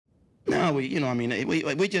No, we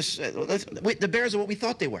just the Bears are what we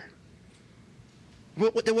thought they were.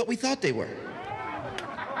 They're what we thought they were.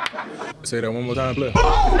 Say that one more time, play.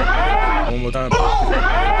 One more time.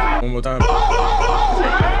 One more time.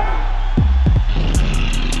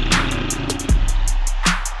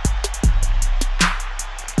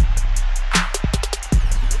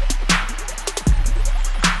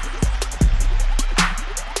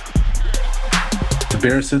 The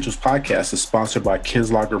Bear Essentials podcast is sponsored by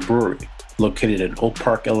Ken's Lager Brewery, located in Oak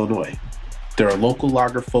Park, Illinois. They're a local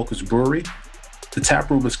lager-focused brewery. The tap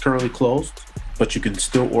room is currently closed, but you can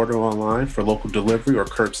still order online for local delivery or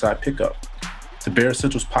curbside pickup. The Bear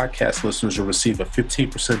Essentials podcast listeners will receive a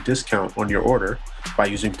 15% discount on your order by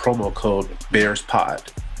using promo code BEARSPOD.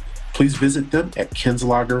 Please visit them at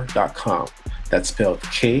kenslager.com. That's spelled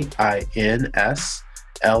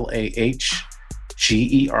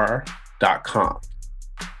KINSLAHGER.com.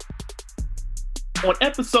 On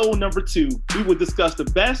episode number 2, we will discuss the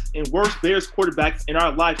best and worst Bears quarterbacks in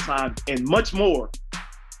our lifetime and much more.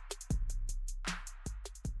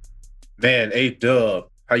 Man, A-Dub,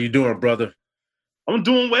 how you doing, brother? I'm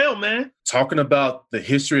doing well, man. Talking about the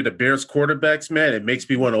history of the Bears quarterbacks, man, it makes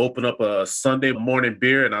me want to open up a Sunday morning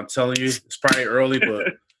beer, and I'm telling you, it's probably early,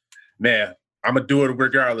 but man, I'm going to do it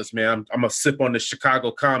regardless, man. I'm going to sip on the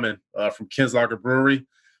Chicago Common from Ken's Lager Brewery.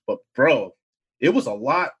 But, bro, it was a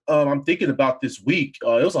lot. I'm thinking about this week.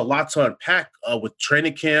 It was a lot to unpack with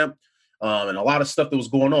training camp and a lot of stuff that was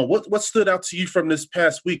going on. What stood out to you from this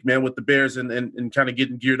past week, man, with the Bears and kind of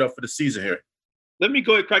getting geared up for the season here? Let me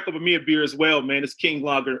go ahead and crack up with me a beer as well, man. It's King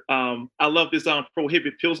Lager. I love this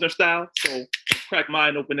Prohibit Pilsner style, so crack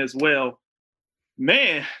mine open as well.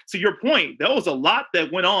 Man, to your point, there was a lot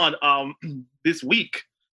that went on this week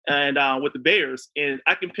and with the Bears, and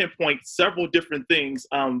I can pinpoint several different things,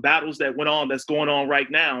 battles that went on that's going on right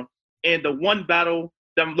now. And the one battle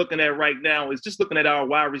that I'm looking at right now is just looking at our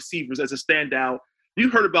wide receivers as a standout. You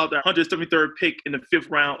heard about the 173rd pick in the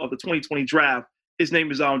 5th round of the 2020 draft. His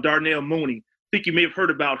name is Darnell Mooney. I think you may have heard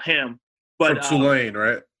about him. But, from Tulane,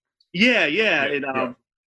 right? Yeah. And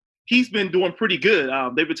he's been doing pretty good.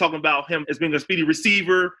 They've been talking about him as being a speedy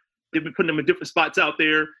receiver. They've been putting him in different spots out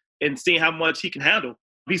there and seeing how much he can handle.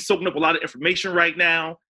 He's soaking up a lot of information right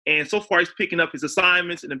now. And so far, he's picking up his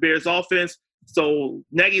assignments in the Bears offense. So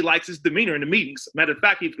Nagy likes his demeanor in the meetings. Matter of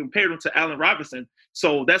fact, he's compared him to Allen Robinson.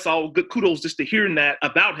 So that's all good kudos just to hearing that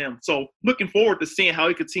about him. So looking forward to seeing how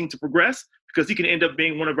he continues to progress because he can end up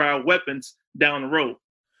being one of our weapons down the road.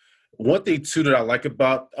 One thing, too, that I like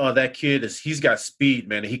about that kid is he's got speed,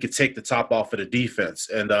 man, and he could take the top off of the defense.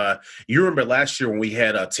 And you remember last year when we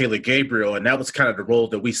had Taylor Gabriel, and that was kind of the role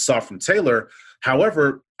that we saw from Taylor.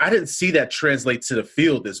 However, I didn't see that translate to the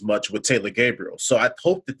field as much with Taylor Gabriel. So I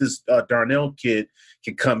hope that this Darnell kid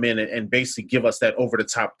can come in and basically give us that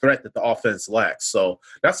over-the-top threat that the offense lacks. So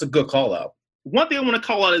that's a good call-out. One thing I want to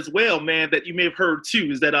call out as well, man, that you may have heard too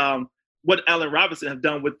is that what Allen Robinson have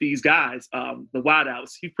done with these guys, the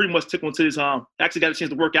wideouts. He pretty much took one to his actually got a chance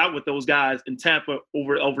to work out with those guys in Tampa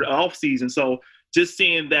over the offseason. So just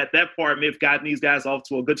seeing that part may have gotten these guys off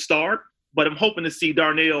to a good start. But I'm hoping to see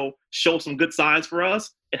Darnell show some good signs for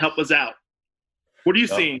us and help us out. What are you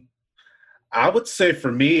seeing? I would say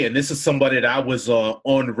for me, and this is somebody that I was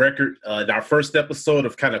on record in our first episode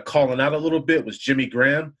of kind of calling out a little bit, was Jimmy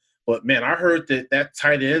Graham. But, man, I heard that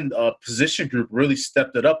tight end position group really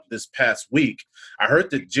stepped it up this past week. I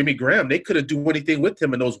heard that Jimmy Graham, they couldn't do anything with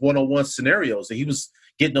him in those one-on-one scenarios. And he was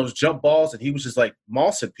getting those jump balls, and he was just, like,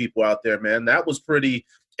 mossing people out there, man. That was pretty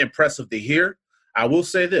impressive to hear. I will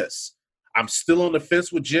say this. I'm still on the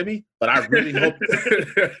fence with Jimmy, but I really hope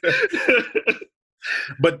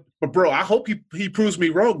but bro, I hope he proves me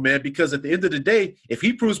wrong, man, because at the end of the day, if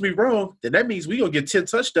he proves me wrong, then that means we're going to get 10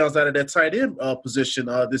 touchdowns out of that tight end position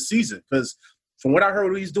this season. Because from what I heard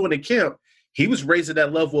what he's doing in camp, he was raising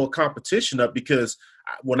that level of competition up because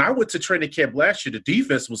when I went to training camp last year, the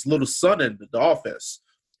defense was little sunning the offense.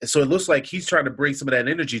 And so it looks like he's trying to bring some of that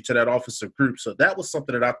energy to that offensive group. So that was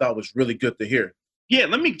something that I thought was really good to hear. Yeah,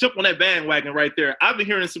 let me jump on that bandwagon right there. I've been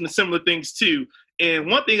hearing some similar things too. And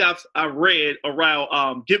one thing I've read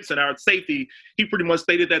around Gibson, our safety, he pretty much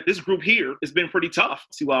stated that this group here has been pretty tough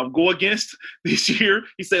to go against this year.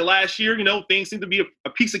 He said last year, things seem to be a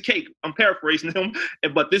piece of cake. I'm paraphrasing him.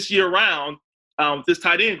 But this year around, this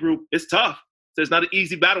tight end group, it's tough. So it's not an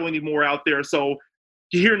easy battle anymore out there. So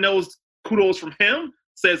hearing those kudos from him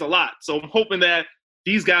says a lot. So I'm hoping that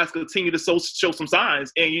these guys continue to show some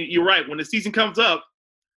signs. And you're right. When the season comes up,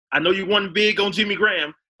 I know you won big on Jimmy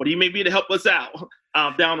Graham, but he may be to help us out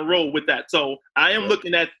down the road with that. So I am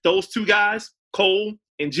looking at those two guys, Cole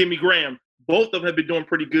and Jimmy Graham. Both of them have been doing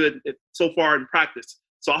pretty good so far in practice.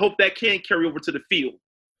 So I hope that can carry over to the field.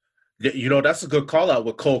 You know, that's a good call out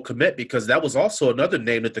with Cole Kmet, because that was also another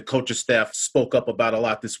name that the coaching staff spoke up about a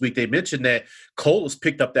lot this week. They mentioned that Cole has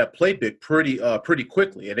picked up that playbook pretty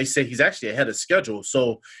quickly, and they say he's actually ahead of schedule.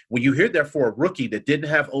 So when you hear that for a rookie that didn't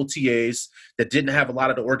have OTAs, that didn't have a lot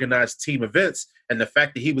of the organized team events, and the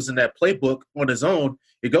fact that he was in that playbook on his own,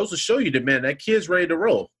 it goes to show you that, man, that kid's ready to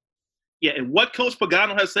roll. Yeah, and what Coach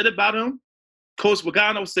Pagano has said about him, Coach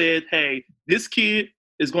Pagano said, hey, this kid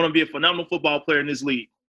is going to be a phenomenal football player in this league.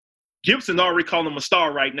 Gibson already called him a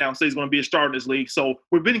star right now, so he's going to be a star in this league. So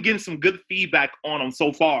we've been getting some good feedback on him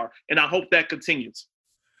so far, and I hope that continues.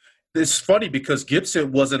 It's funny because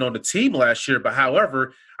Gibson wasn't on the team last year, but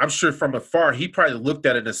however, I'm sure from afar he probably looked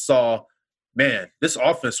at it and saw, man, this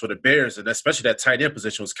offense for the Bears, and especially that tight end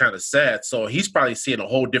position, was kind of sad. So he's probably seeing a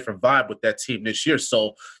whole different vibe with that team this year.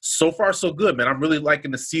 So far, so good, man. I'm really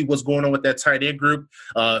liking to see what's going on with that tight end group.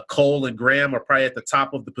 Cole and Graham are probably at the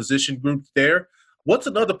top of the position group there. What's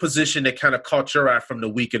another position that kind of caught your eye from the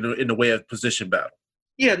week in the way of position battle?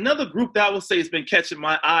 Yeah, another group that I would say has been catching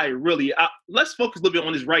my eye, really. Let's focus a little bit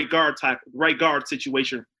on this right guard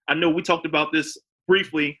situation. I know we talked about this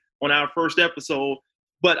briefly on our first episode,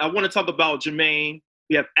 but I want to talk about Jermaine.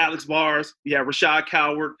 We have Alex Bars. We have Rashad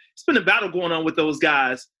Coward. It's been a battle going on with those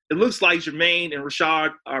guys. It looks like Jermaine and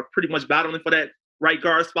Rashad are pretty much battling for that right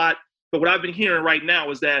guard spot. But what I've been hearing right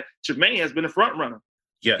now is that Jermaine has been a front runner.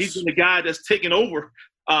 Yes. He's been the guy that's taken over.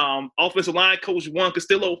 Offensive line coach Juan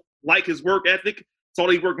Castillo, like his work ethic. Saw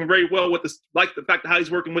he's working very well with like the fact of how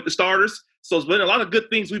he's working with the starters. So it's been a lot of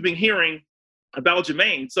good things we've been hearing about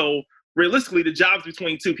Jermaine. So realistically, the job's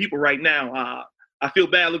between two people right now. I feel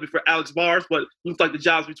bad a little bit for Alex Bars, but it looks like the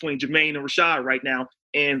job's between Jermaine and Rashad right now.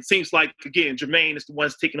 And seems like, again, Jermaine is the one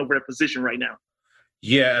that's taking over that position right now.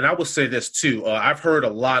 Yeah, and I will say this too. I've heard a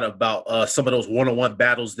lot about some of those one-on-one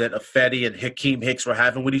battles that Ifedi and Hakeem Hicks were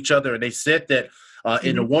having with each other, and they said that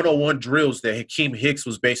in the one-on-one drills that Hakeem Hicks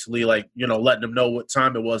was basically like, letting them know what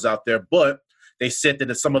time it was out there. But they said that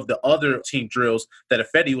in some of the other team drills that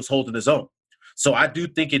Ifedi was holding his own. So I do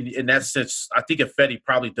think in that sense, I think Ifedi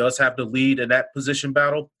probably does have the lead in that position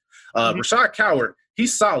battle. Rashad Coward,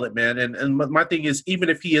 he's solid, man. And my thing is, even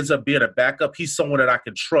if he ends up being a backup, he's someone that I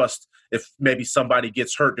can trust if maybe somebody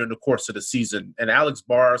gets hurt during the course of the season. And Alex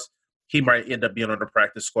Bars, he might end up being on the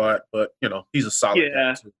practice squad, but, he's a solid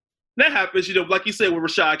guy too. That happens, like you said with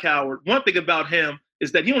Rashad Coward. One thing about him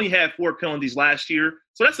is that he only had 4 penalties last year.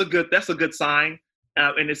 So that's a good sign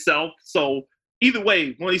in itself. So either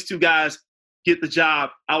way, one of these two guys get the job.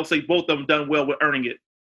 I would say both of them done well with earning it.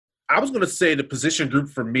 I was going to say the position group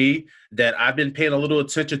for me that I've been paying a little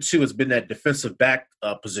attention to has been that defensive back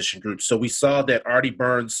position group. So we saw that Artie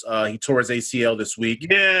Burns, he tore his ACL this week.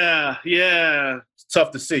 Yeah. It's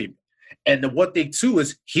tough to see. And the one thing, too,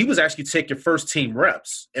 is he was actually taking first-team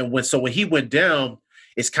reps. And when he went down,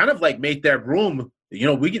 it's kind of like made that room. We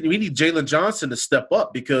need Jalen Johnson to step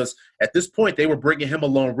up, because at this point they were bringing him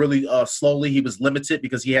along really slowly. He was limited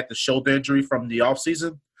because he had the shoulder injury from the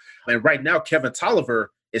offseason. And right now Kevin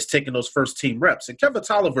Tolliver is taking those first-team reps. And Kevin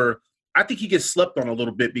Tolliver, I think he gets slept on a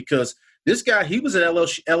little bit, because this guy, he was at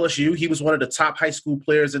LSU. He was one of the top high school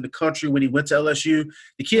players in the country when he went to LSU.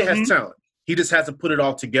 The kid has talent. He just hasn't put it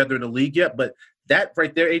all together in the league yet. But that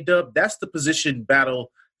right there, A-Dub, that's the position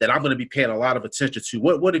battle that I'm going to be paying a lot of attention to.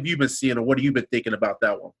 What have you been seeing, or what have you been thinking about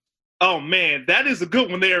that one? Oh, man, that is a good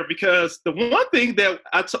one there, because the one thing that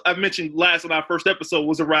I mentioned last on our first episode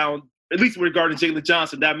was around, at least regarding Jalen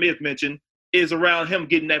Johnson, that I may have mentioned, is around him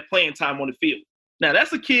getting that playing time on the field. Now,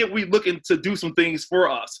 that's a kid we looking to do some things for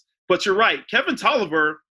us. But you're right. Kevin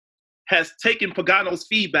Tolliver has taken Pagano's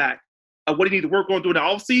feedback of what he needs to work on during the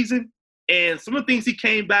offseason. And some of the things he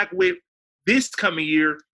came back with this coming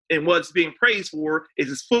year and what's being praised for is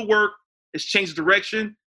his footwork, his change of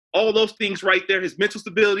direction, all those things right there, his mental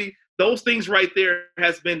stability, those things right there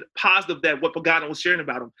has been positive that what Pagano was sharing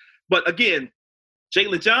about him. But again,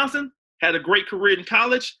 Jalen Johnson had a great career in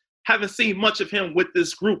college. Haven't seen much of him with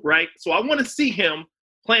this group, right? So I want to see him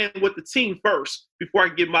playing with the team first before I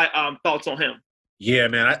give my thoughts on him. Yeah,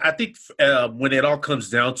 man. I think when it all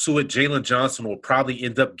comes down to it, Jalen Johnson will probably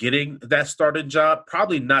end up getting that starting job.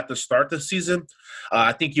 Probably not to start the season.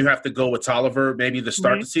 I think you have to go with Tolliver maybe to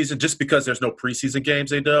start the season, just because there's no preseason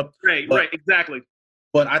games, A-Dub. Right, exactly.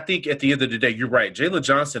 But I think at the end of the day, you're right. Jalen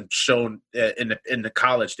Johnson shown in the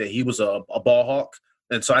college that he was a ball hawk.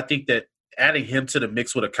 And so I think that adding him to the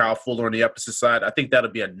mix with a Kyle Fuller on the opposite side, I think that'll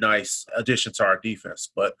be a nice addition to our defense.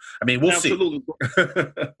 But, I mean, we'll see. Both of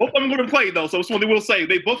them going to play, though, so it's one they will say.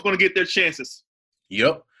 They both going to get their chances.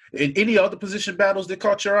 Yep. And any other position battles that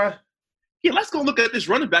caught your eye? Yeah, let's go look at this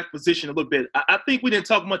running back position a little bit. I think we didn't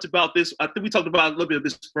talk much about this. I think we talked about a little bit of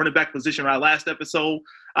this running back position in our last episode.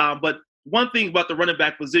 But one thing about the running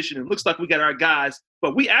back position, it looks like we got our guys,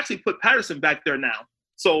 but we actually put Patterson back there now.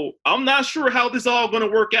 So I'm not sure how this is all going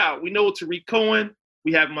to work out. We know Tariq Cohen,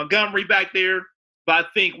 we have Montgomery back there, but I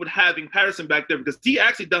think with having Patterson back there, because he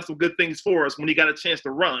actually done some good things for us when he got a chance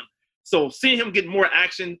to run. So seeing him get more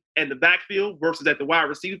action in the backfield versus at the wide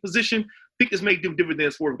receiver position, I think this may do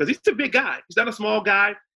dividends for him because he's a big guy. He's not a small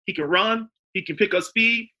guy. He can run. He can pick up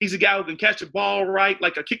speed. He's a guy who can catch a ball right,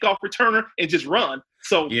 like a kickoff returner, and just run.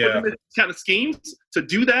 So put him in kind of schemes to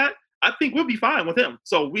do that, I think we'll be fine with him.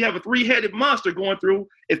 So we have a three-headed monster going through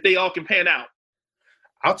if they all can pan out.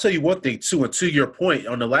 I'll tell you one thing, too, and to your point,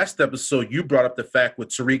 on the last episode, you brought up the fact with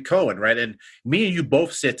Tariq Cohen, right? And me and you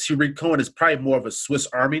both said Tariq Cohen is probably more of a Swiss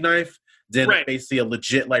Army knife than basically a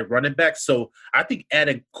legit like running back. So I think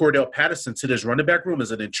adding Cordell Patterson to this running back room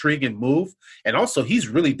is an intriguing move. And also, he's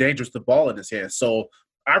really dangerous with the ball in his hands. So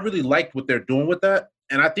I really liked what they're doing with that.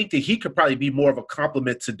 And I think that he could probably be more of a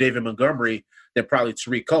compliment to David Montgomery than probably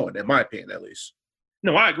Tariq Cohen, in my opinion, at least.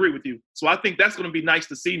 No, I agree with you. So I think that's going to be nice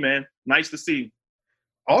to see, man. Nice to see.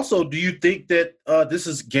 Also, do you think that this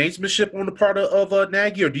is gamesmanship on the part of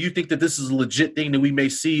Nagy, or do you think that this is a legit thing that we may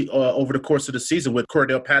see over the course of the season with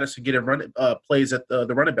Cordell Patterson getting plays at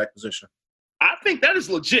the running back position? I think that is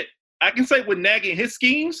legit. I can say with Nagy and his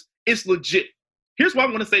schemes, it's legit. Here's why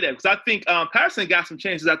I'm going to say that, because I think Patterson got some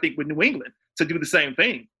chances, I think, with New England to do the same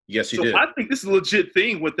thing. Yes, he did. I think this is a legit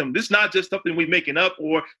thing with them. This is not just something we're making up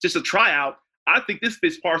or just a tryout. I think this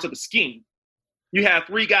fits parts of the scheme. You have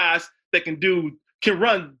three guys that can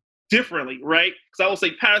run differently, right? Because I will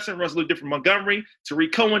say Patterson runs a little different from Montgomery.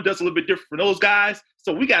 Tariq Cohen does a little bit different from those guys.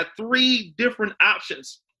 So we got three different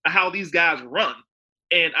options of how these guys run.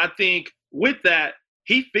 And I think with that,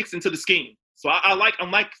 he fits into the scheme. So I like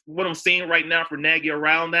what I'm seeing right now for Nagy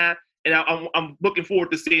around that. And I'm looking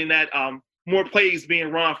forward to seeing that more plays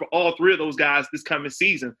being run for all three of those guys this coming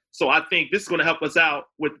season. So I think this is going to help us out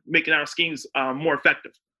with making our schemes more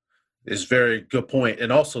effective. It's a very good point.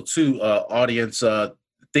 And also, too, audience,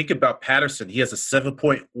 think about Patterson. He has a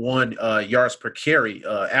 7.1 yards per carry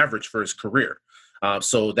average for his career.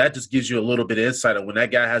 So that just gives you a little bit of insight on when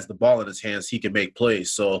that guy has the ball in his hands, he can make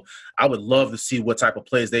plays. So I would love to see what type of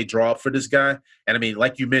plays they draw up for this guy. And, I mean,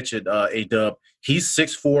 like you mentioned, A-Dub, he's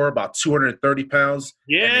 6'4", about 230 pounds.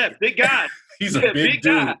 Yeah, big guy. He's a big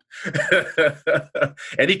dude.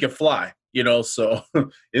 And he can fly, so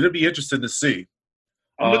it'll be interesting to see.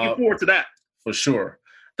 I'm looking forward to that. For sure.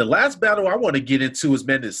 The last battle I want to get into is,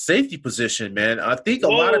 man, the safety position, man. I think a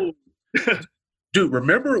lot of – dude,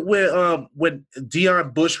 remember when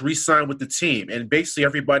Deion Bush re-signed with the team and basically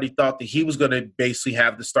everybody thought that he was going to basically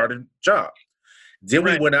have the starting job. Then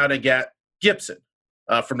we went out and got Gibson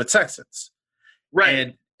from the Texans.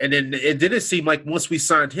 Right. And then it didn't seem like once we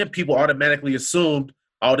signed him, people automatically assumed,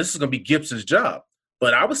 oh, this is going to be Gibson's job.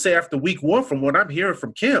 But I would say after week one, from what I'm hearing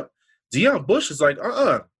from Kemp, Deion Bush is like,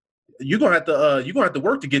 you're gonna have to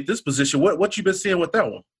work to get this position. What you been seeing with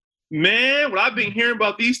that one? Man, what I've been hearing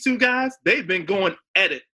about these two guys, they've been going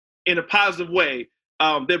at it in a positive way.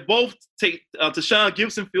 They both take Tashaun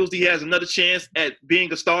Gibson feels he has another chance at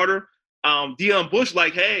being a starter. Deion Bush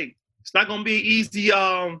like, hey, it's not gonna be easy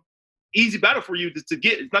battle for you to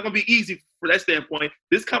get. It's not gonna be easy for that standpoint.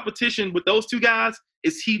 This competition with those two guys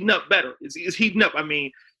is heating up better. It's heating up. I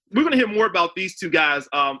mean, we're going to hear more about these two guys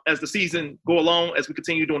as the season go along, as we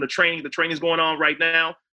continue doing the training. The training is going on right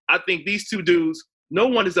now. I think these two dudes, no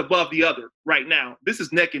one is above the other right now. This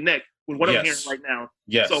is neck and neck with what I'm hearing right now.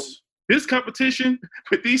 Yes. So this competition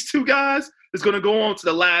with these two guys is going to go on to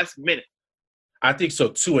the last minute. I think so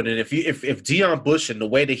too. And then if Deion Bush and the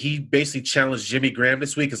way that he basically challenged Jimmy Graham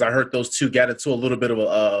this week, because I heard those two got into a little bit of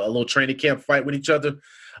a little training camp fight with each other.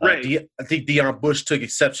 Right. I think Deion Bush took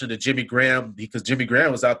exception to Jimmy Graham because Jimmy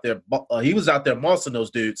Graham was out there. He was out there mossing those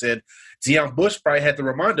dudes, and Deion Bush probably had to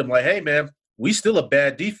remind him, like, "Hey, man, we still a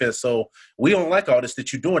bad defense, so we don't like all this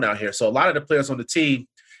that you're doing out here." So a lot of the players on the team,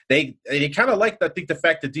 they kind of liked, I think, the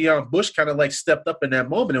fact that Deion Bush kind of like stepped up in that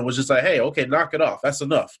moment and was just like, "Hey, okay, knock it off. That's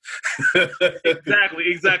enough."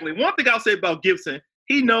 Exactly. One thing I'll say about Gibson,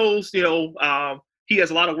 he knows, he has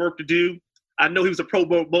a lot of work to do. I know he was a Pro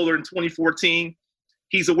Bowler in 2014.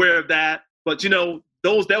 He's aware of that. But, that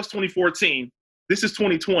was 2014. This is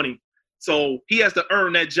 2020. So he has to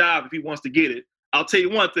earn that job if he wants to get it. I'll tell you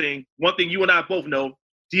one thing you and I both know,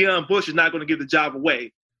 Deion Bush is not going to give the job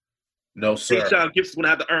away. No, sir. Tashaun Gibson's going to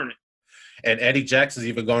have to earn it. And Eddie Jackson's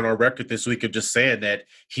even gone on record this week of just saying that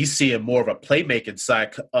he's seeing more of a playmaking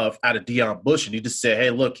side out of Deion Bush. And he just said, hey,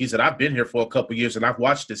 look, he said, I've been here for a couple of years and I've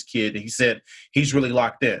watched this kid. And he said he's really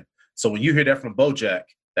locked in. So when you hear that from Bojack,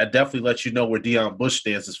 that definitely lets you know where Deion Bush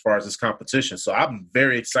stands as far as this competition. So I'm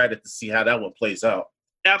very excited to see how that one plays out.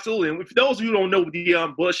 Absolutely. And for those of you who don't know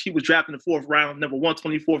Deion Bush, he was drafted in the 4th round, number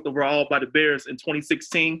 124th overall by the Bears in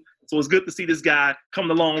 2016. So it's good to see this guy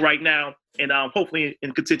coming along right now and hopefully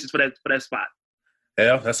in contention for that spot.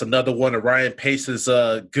 Yeah, that's another one of Ryan Pace's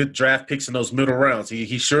good draft picks in those middle rounds.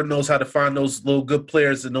 He sure knows how to find those little good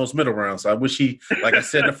players in those middle rounds. I wish he, like I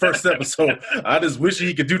said in the first episode, I just wish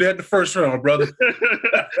he could do that in the first round, brother.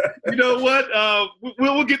 You know what?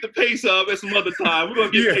 We'll get the Pace up at some other time. We're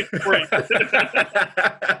going to get Pace a break.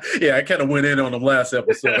 Yeah, I kind of went in on him last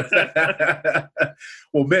episode.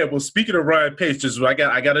 Well, speaking of Ryan Pace, just I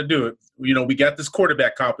got to do it. You know, we got this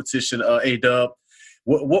quarterback competition, A-Dub.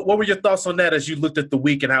 What were your thoughts on that as you looked at the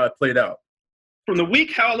week and how it played out? From the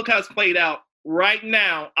week, how it's played out right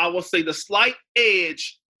now, I will say the slight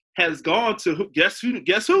edge has gone to guess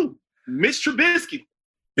who? Mitch Trubisky.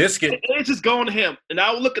 Biscuit. The edge is going to him. And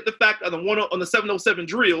I will look at the fact on the 707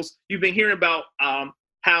 drills, you've been hearing about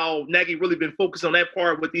how Nagy really been focused on that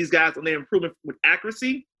part with these guys on their improvement with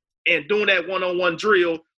accuracy. And doing that one-on-one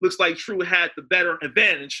drill looks like True had the better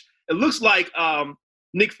advantage. It looks like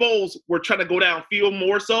Nick Foles were trying to go downfield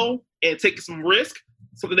more so and take some risk,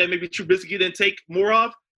 something that maybe Trubisky didn't take more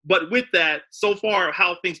of. But with that, so far,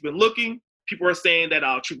 how things been looking, people are saying that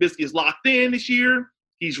Trubisky is locked in this year.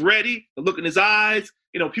 He's ready. The look in his eyes.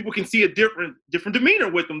 You know, people can see a different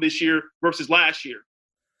demeanor with him this year versus last year.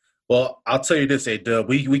 Well, I'll tell you this, A-Dub.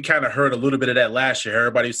 We kind of heard a little bit of that last year.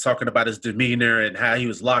 Everybody was talking about his demeanor and how he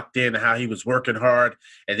was locked in and how he was working hard.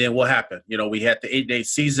 And then what happened? You know, we had the 8-day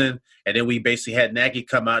season, and then we basically had Nagy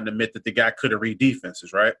come out and admit that the guy couldn't read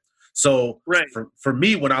defenses, right? So right. For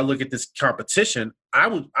me, when I look at this competition,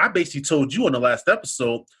 I basically told you on the last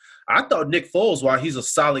episode, I thought Nick Foles, while he's a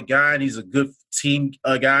solid guy and he's a good team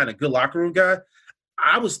guy and a good locker room guy,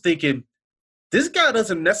 I was thinking, this guy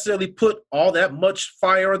doesn't necessarily put all that much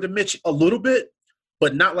fire under Mitch, a little bit,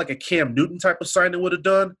 but not like a Cam Newton type of signing would have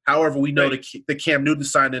done. However, we know the Cam Newton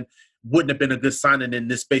signing wouldn't have been a good signing in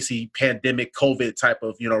this basically pandemic COVID type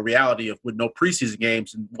of, you know, reality of with no preseason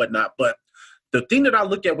games and whatnot. But the thing that I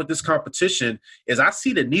look at with this competition is I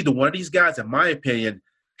see that neither one of these guys, in my opinion,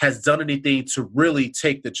 has done anything to really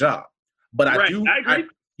take the job. But I agree.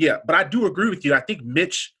 But I do agree with you. I think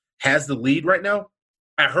Mitch has the lead right now.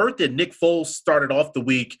 I heard that Nick Foles started off the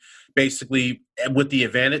week basically with the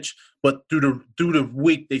advantage, but through the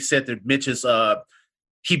week they said that Mitch is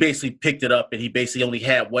he basically picked it up and he basically only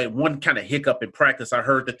had one kind of hiccup in practice. I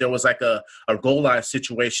heard that there was like a goal line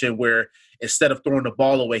situation where instead of throwing the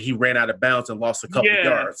ball away, he ran out of bounds and lost a couple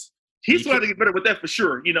yards. He's going to get better with that for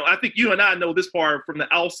sure. You know, I think you and I know this part from the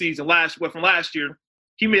offseason from last year.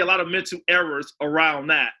 He made a lot of mental errors around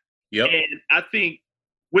that. Yep. And I think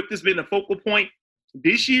with this being a focal point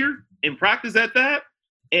this year in practice at that,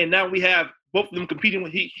 and now we have both of them competing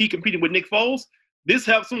with he competing with Nick Foles. This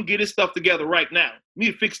helps him get his stuff together right now. We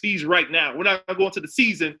need to fix these right now. We're not going to go into the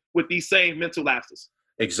season with these same mental lapses.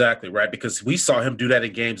 Exactly, right? Because we saw him do that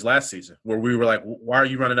in games last season where we were like, why are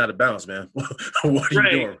you running out of bounds, man? What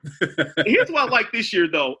are you doing? Here's what I like this year,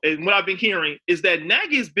 though, and what I've been hearing is that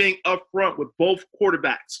Nagy is being upfront with both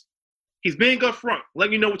quarterbacks. He's being upfront,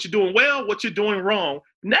 letting you know what you're doing well, what you're doing wrong.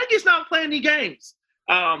 Nagy's not playing any games.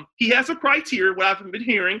 He has a criteria, what I've been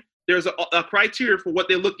hearing. There's a criteria for what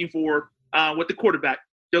they're looking for with the quarterback.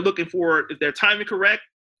 They're looking for if their timing correct,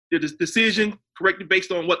 their decision correctly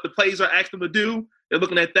based on what the plays are asking them to do. They're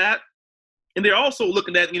looking at that. And they're also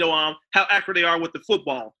looking at, how accurate they are with the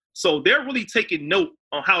football. So they're really taking note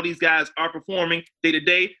on how these guys are performing day to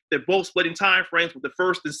day. They're both splitting time frames with the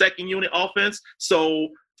first and second unit offense. So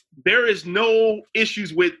there is no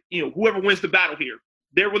issues with, whoever wins the battle here.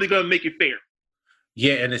 They're really going to make it fair.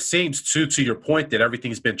 Yeah, and it seems, too, to your point, that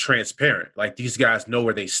everything's been transparent. Like, these guys know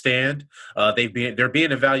where they stand. They're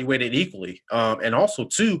being evaluated equally. And also,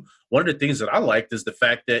 too, one of the things that I liked is the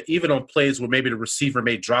fact that even on plays where maybe the receiver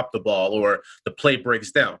may drop the ball or the play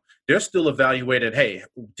breaks down, they're still evaluated, hey,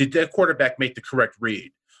 did that quarterback make the correct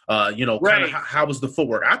read? Kind of how was the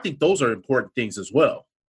footwork? I think those are important things as well.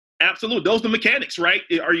 Absolutely. Those are the mechanics, right?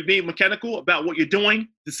 Are you being mechanical about what you're doing,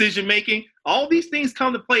 decision-making? All these things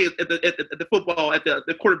come to play at the football, at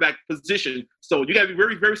the quarterback position. So you got to be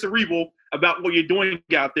very, very cerebral about what you're doing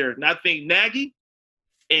out there. And I think Nagy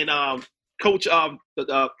and coach,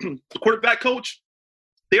 the quarterback coach,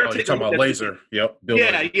 they're taking talking about Laser. Yep.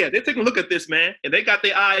 They're taking a look at this, man. And they got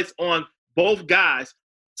their eyes on both guys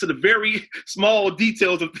to the very small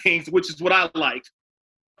details of things, which is what I like.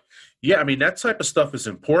 Yeah, I mean, that type of stuff is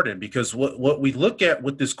important because what we look at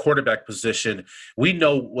with this quarterback position, we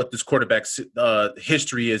know what this quarterback's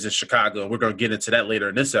history is in Chicago. We're going to get into that later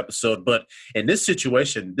in this episode. But in this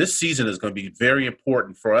situation, this season is going to be very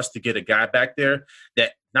important for us to get a guy back there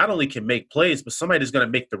that not only can make plays, but somebody that's going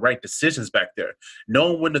to make the right decisions back there,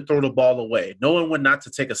 knowing when to throw the ball away, knowing when not to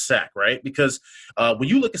take a sack, right? Because when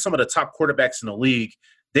you look at some of the top quarterbacks in the league,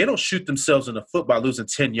 they don't shoot themselves in the foot by losing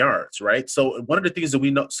 10 yards, right? So one of the things that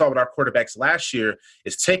we saw with our quarterbacks last year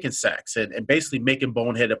is taking sacks and basically making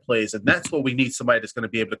boneheaded plays. And that's what we need, somebody that's going to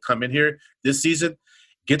be able to come in here this season,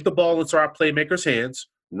 get the ball into our playmakers' hands,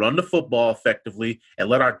 run the football effectively, and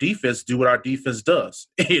let our defense do what our defense does.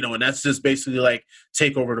 And that's just basically like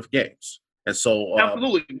take over the games. And so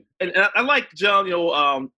absolutely. And I like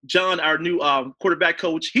John, John, our new quarterback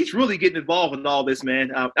coach. He's really getting involved in all this,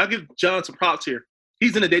 man. I'll give John some props here.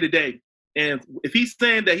 He's in the day-to-day. And if he's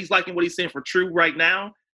saying that he's liking what he's saying for true right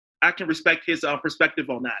now, I can respect his perspective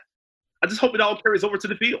on that. I just hope it all carries over to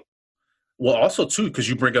the field. Well, also, too, because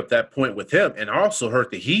you bring up that point with him, and I also heard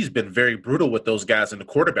that he's been very brutal with those guys in the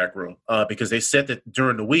quarterback room because they said that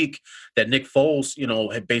during the week that Nick Foles,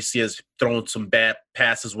 had basically has thrown some bad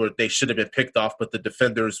passes where they should have been picked off, but the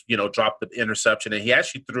defenders, dropped the interception, and he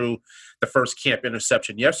actually threw the first camp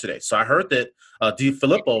interception yesterday. So I heard that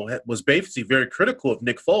DeFilippo was basically very critical of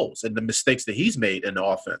Nick Foles and the mistakes that he's made in the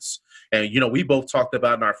offense. And, we both talked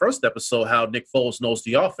about in our first episode how Nick Foles knows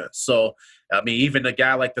the offense. So, I mean, even a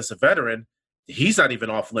guy like this, a veteran, he's not even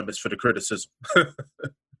off limits for the criticism.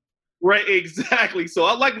 Right, exactly. So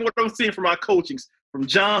I like what I'm seeing from our coachings, from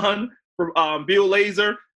John, from Bill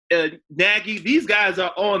Lazor, and Nagy. These guys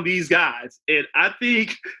are on these guys. And I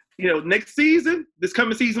think, this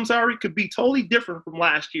coming season, could be totally different from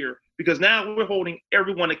last year because now we're holding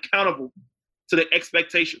everyone accountable to the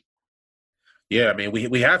expectation. Yeah, I mean,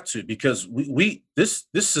 we have to because this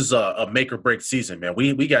is a make or break season, man.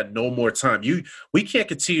 We got no more time. We can't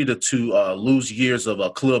continue to lose years of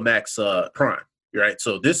Khalil Mack's prime, right?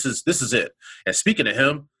 So this is it. And speaking of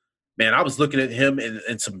him, man, I was looking at him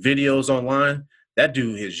in some videos online. That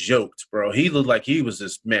dude is yoked, bro. He looked like he was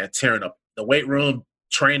just tearing up the weight room,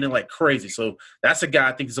 training like crazy. So that's a guy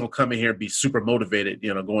I think is gonna come in here and be super motivated,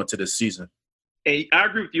 going to this season. And I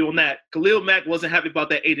agree with you on that. Khalil Mack wasn't happy about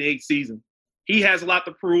that 8-8 season. He has a lot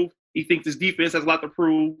to prove. He thinks his defense has a lot to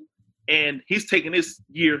prove, and he's taking this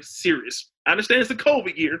year serious. I understand it's a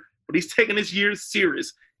COVID year, but he's taking this year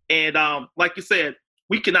serious. And like you said,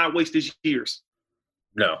 we cannot waste these years.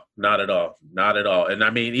 No, not at all. Not at all. And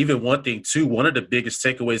I mean, even one thing, too, one of the biggest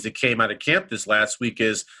takeaways that came out of camp this last week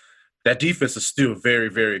is that defense is still very,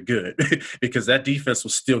 very good because that defense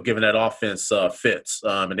was still giving that offense fits.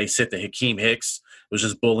 And they said that Hakeem Hicks was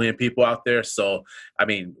just bullying people out there. So, I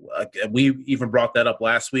mean, we even brought that up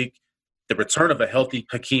last week. The return of a healthy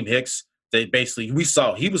Hakeem Hicks, we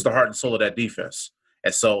saw he was the heart and soul of that defense.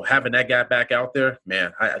 And so having that guy back out there,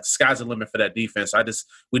 man, sky's the limit for that defense.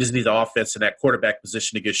 We just need the offense in that quarterback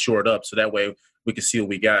position to get shored up so that way we can see what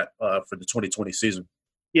we got for the 2020 season.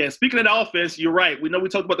 Yeah, speaking of the offense, you're right. We know we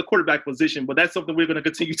talked about the quarterback position, but that's something we're going to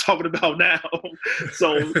continue talking about now.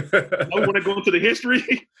 So I want to go into the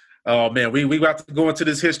history. Oh, man, we got to go into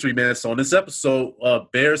this history, man. So on this episode,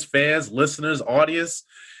 Bears fans, listeners, audience,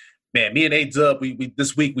 man, me and A-Dub, we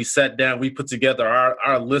this week we sat down, we put together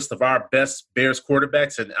our list of our best Bears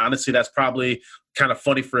quarterbacks. And honestly, that's probably kind of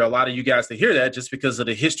funny for a lot of you guys to hear that just because of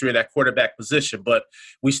the history of that quarterback position. But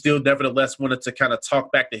we still nevertheless wanted to kind of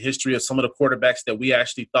talk back the history of some of the quarterbacks that we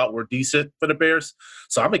actually thought were decent for the Bears.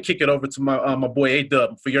 So I'm going to kick it over to my boy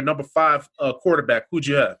A-Dub. For your number 5 quarterback, who'd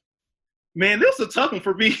you have? Man, this was a tough one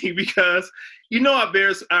for me because our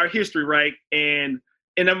Bears, our history, right? And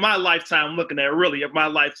in my lifetime, I'm looking at my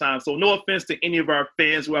lifetime. So no offense to any of our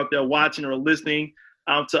fans who are out there watching or listening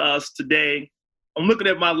to us today. I'm looking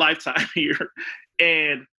at my lifetime here.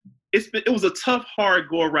 And it was a tough, hard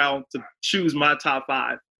go around to choose my top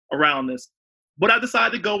 5 around this. But I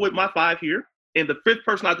decided to go with my 5 here. And the 5th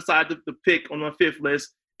person I decided to pick on my 5th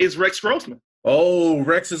list is Rex Grossman. Oh,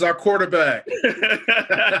 Rex is our quarterback.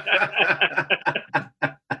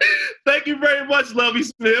 Thank you very much, Lovey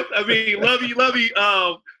Smith. I mean,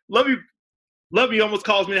 Lovey almost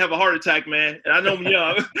caused me to have a heart attack, man. And I know I'm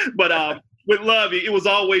young, but with Lovey, it was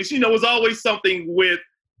always something with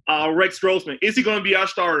Rex Grossman. Is he going to be our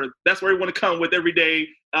starter? That's where we want to come with every day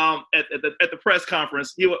at the press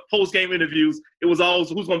conference. Post-game interviews, it was always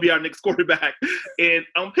who's going to be our next quarterback. And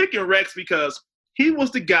I'm picking Rex because he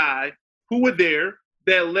was the guy who were there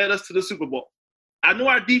that led us to the Super Bowl. I know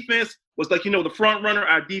our defense was like, the front runner,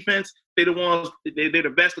 our defense, they're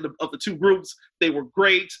the best of the two groups. They were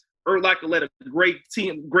great. Urlacher led a great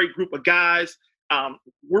team, great group of guys.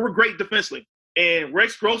 We were great defensively. And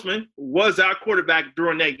Rex Grossman was our quarterback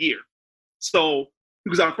during that year. So he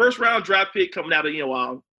was our first round draft pick coming out of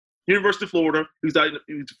University of Florida. He was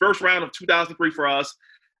the first round of 2003 for us.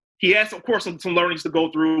 He had, of course, some learnings to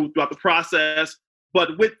go through throughout the process.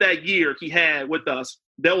 But with that year he had with us,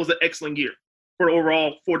 that was an excellent year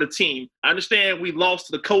for the team. I understand we lost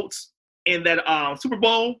to the Colts in that Super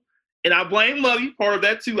Bowl, and I blame Lovey, part of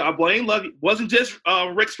that too. I blame Lovey. It wasn't just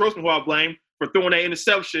Rex Grossman who I blame for throwing that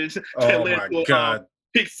interception that led to a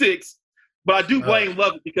pick six. But I do blame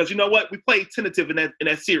Lovey because you know what? We played tentative in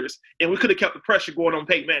that series, and we could have kept the pressure going on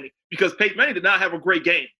Peyton Manning because Peyton Manning did not have a great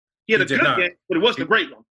game. He had a good game, but it wasn't a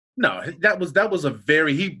great one. No, that was a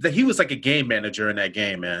very he was like a game manager in that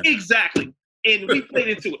game, man. Exactly, and we played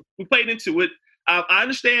into it. I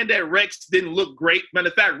understand that Rex didn't look great. Matter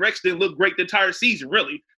of fact, Rex didn't look great the entire season,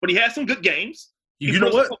 really, but he had some good games. You know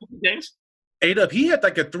what? A-Dub, he had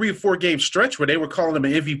like a 3 or 4 game stretch where they were calling him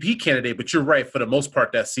an MVP candidate, but you're right. For the most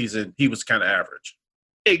part that season, he was kind of average.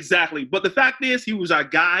 Exactly. But the fact is, he was our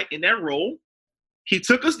guy in that role. He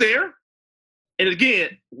took us there. And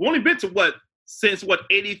again, we've only been to since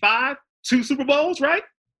 85? 2 Super Bowls, right?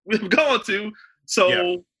 We've gone to.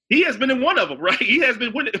 So he has been in one of them, right? He has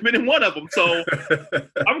been in one of them. So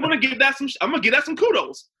I'm going to give that some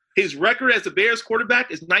kudos. His record as a Bears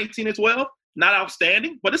quarterback is 19-12. Not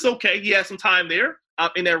outstanding, but it's okay. He had some time there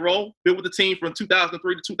in that role, been with the team from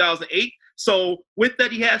 2003 to 2008. So with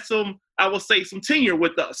that, he had some tenure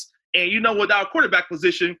with us. And with our quarterback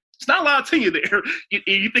position, it's not a lot of tenure there.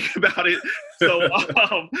 You think about it. So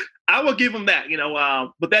I will give him that.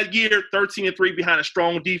 But that year, 13-3 behind a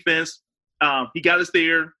strong defense, he got us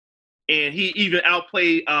there, and he even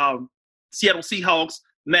outplayed Seattle Seahawks.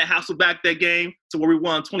 Matt Hasselbeck that game to where we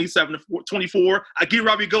won 27-24. I give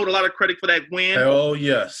Robbie Gould a lot of credit for that win. Oh,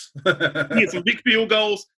 yes. He had some big field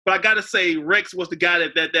goals, but I got to say Rex was the guy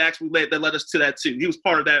that actually led us to that too. He was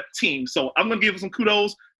part of that team. So I'm going to give him some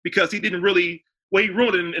kudos because he didn't really – he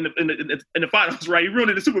ruined it in the finals, right? He ruined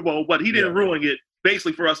it in the Super Bowl, but he didn't ruin it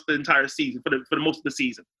basically for us the entire season, for the most of the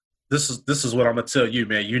season. This is what I'm going to tell you,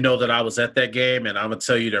 man. You know that I was at that game, and I'm going to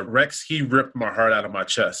tell you that Rex, he ripped my heart out of my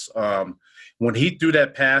chest. When he threw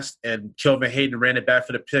that pass and Kelvin Hayden ran it back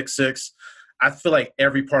for the pick six, I feel like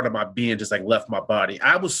every part of my being just like left my body.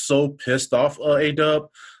 I was so pissed off, A-Dub.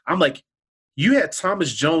 I'm like, you had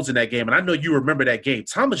Thomas Jones in that game, and I know you remember that game.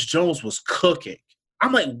 Thomas Jones was cooking.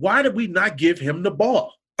 I'm like, why did we not give him the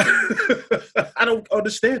ball? I don't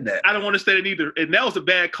understand that. I don't understand it either. And that was a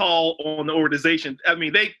bad call on the organization. I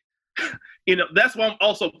mean, that's why I'm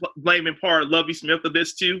also blaming part of Lovie Smith of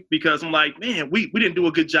this too, because I'm like, man, we didn't do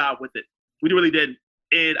a good job with it. We really didn't.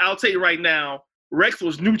 And I'll tell you right now, Rex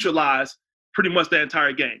was neutralized pretty much that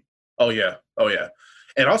entire game. Oh, yeah.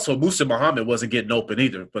 And also, Musa Muhammad wasn't getting open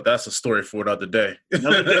either, but that's a story for another day. I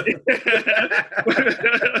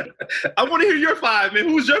want to hear your 5, man.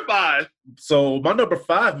 Who's your 5? So my number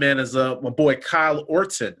 5, man, is my boy Kyle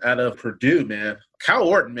Orton out of Purdue, man. Kyle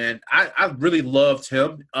Orton, man, I really loved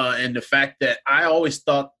him and the fact that I always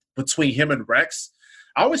thought between him and Rex,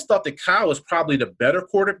 I always thought that Kyle was probably the better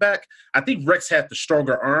quarterback. I think Rex had the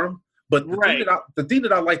stronger arm. But the thing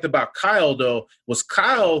that I liked about Kyle, though, was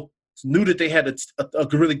Kyle knew that they had a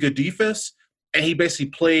really good defense, and he basically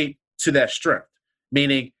played to that strength,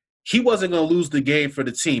 meaning he wasn't going to lose the game for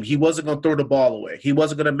the team. He wasn't going to throw the ball away. He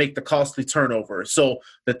wasn't going to make the costly turnover. So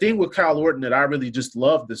the thing with Kyle Orton that I really just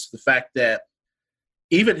loved is the fact that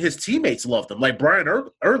even his teammates loved him. Like Brian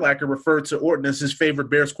Urlacher referred to Orton as his favorite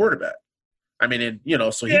Bears quarterback. I mean,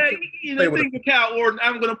 so he the thing with Kyle Orton,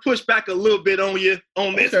 I'm going to push back a little bit on you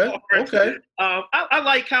on this part. Okay. I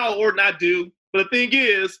like Kyle Orton, I do. But the thing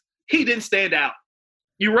is, he didn't stand out.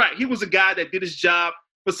 You're right. He was a guy that did his job.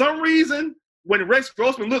 For some reason, when Rex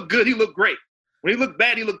Grossman looked good, he looked great. When he looked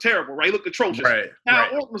bad, he looked terrible, right? He looked atrocious. Right.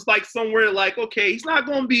 Kyle Orton was like somewhere like, okay, he's not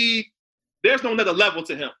going to be – there's no another level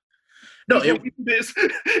to him. No, this.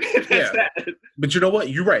 That. But you know what?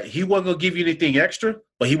 You're right. He wasn't going to give you anything extra,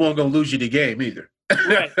 but he wasn't going to lose you the game either.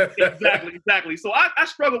 Right. Exactly. So I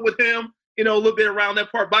struggled with him, a little bit around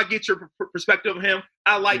that part, but I get your perspective of him.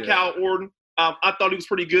 I like Kyle Orton. I thought he was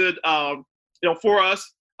pretty good, for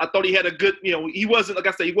us. I thought he had a good, he wasn't, like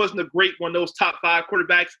I said, he wasn't a great one of those top 5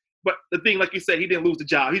 quarterbacks. But the thing, like you said, he didn't lose the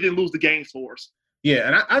job. He didn't lose the games for us. Yeah,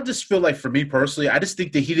 and I just feel like for me personally, I just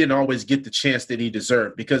think that he didn't always get the chance that he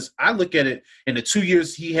deserved because I look at it in the 2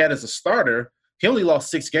 years he had as a starter, he only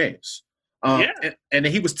lost 6 games. And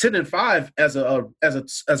he was 10-5 as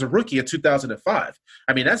a rookie in 2005.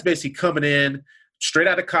 I mean, that's basically coming in straight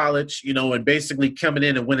out of college, and basically coming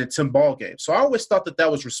in and winning 10 ball games. So I always thought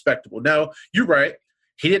that was respectable. Now, you're right.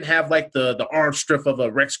 he didn't have like the arm strength of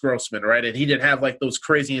a Rex Grossman, right? And he didn't have like those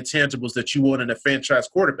crazy intangibles that you want in a franchise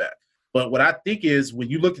quarterback. But what I think is when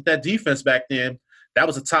you look at that defense back then, that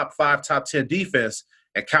was a top 5, top 10 defense.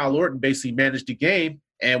 And Kyle Orton basically managed the game,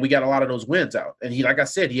 and we got a lot of those wins out. And he, like I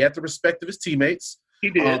said, he had the respect of his teammates. He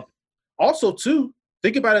did. Also, too,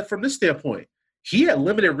 think about it from this standpoint. He had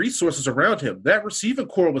limited resources around him. That receiving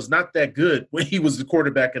core was not that good when he was the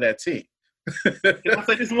quarterback of that team. Can I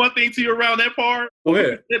say this one thing to you around that part? Go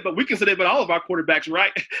ahead. But we can say that about all of our quarterbacks,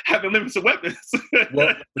 right? Having limited weapons.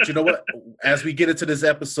 Well, but you know what? As we get into this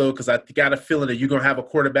episode, because I got a feeling that you're going to have a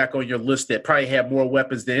quarterback on your list that probably had more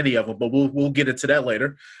weapons than any of them, but we'll get into that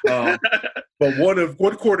later. But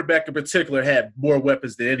one quarterback in particular had more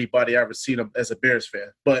weapons than anybody I ever seen him as a Bears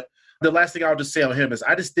fan. But the last thing I'll just say on him is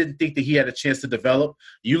I just didn't think that he had a chance to develop.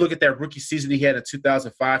 You look at that rookie season he had in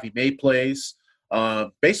 2005, he made plays.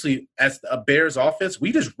 Basically, as a Bears offense,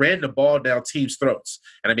 we just ran the ball down teams' throats.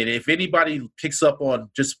 And I mean, if anybody picks up on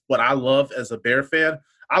just what I love as a Bear fan,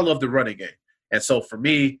 I love the running game. And so for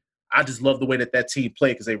me, I just love the way that team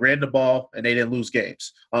played because they ran the ball and they didn't lose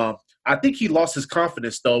games. I think he lost his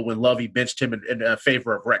confidence, though, when Lovey benched him in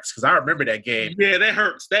favor of Rex, because I remember that game. Yeah, that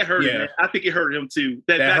hurts. That hurt him, man. I think it hurt him, too.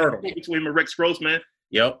 That hurt him. Between him and Rex Grossman.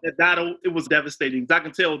 Yep. That battle, it was devastating. I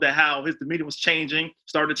can tell that how his demeanor was changing,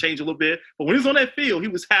 started to change a little bit. But when he was on that field, he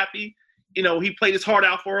was happy. You know, he played his heart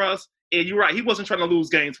out for us. And you're right, he wasn't trying to lose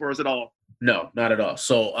games for us at all. No, not at all.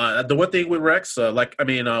 So the one thing with Rex,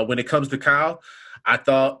 when it comes to Kyle, I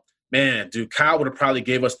thought, man, dude, Kyle would have probably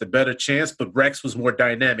gave us the better chance, but Rex was more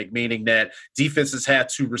dynamic, meaning that defenses had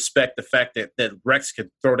to respect the fact that Rex could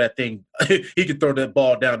throw that thing. He could throw that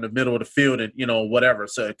ball down the middle of the field and, whatever.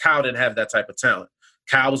 So Kyle didn't have that type of talent.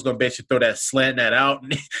 Kyle was going to basically throw that slant that out,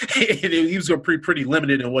 and he was going to be pretty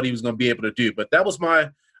limited in what he was going to be able to do. But that was my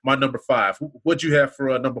number 5. What'd you have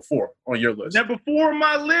for number 4 on your list? Number 4 on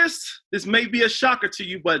my list, this may be a shocker to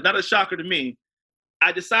you, but not a shocker to me.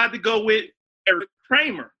 I decided to go with Eric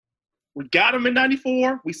Kramer. We got him in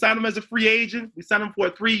 94. We signed him as a free agent. We signed him for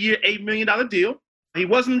a 3-year, $8 million deal. He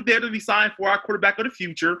wasn't there to be signed for our quarterback of the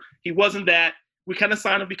future. He wasn't that. We kind of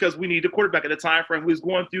signed him because we needed a quarterback at the time frame who was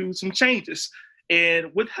going through some changes.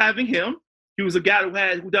 And with having him, he was a guy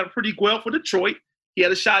who done pretty well for Detroit. He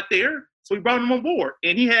had a shot there, so we brought him on board.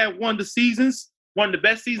 And he had one of the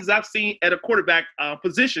best seasons I've seen at a quarterback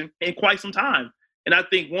position in quite some time. And I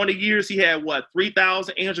think one of the years he had,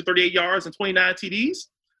 3,838 yards and 29 TDs.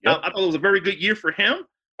 Yep. I thought it was a very good year for him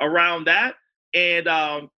around that.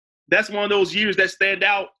 And that's one of those years that stand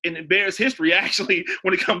out in Bears history, actually,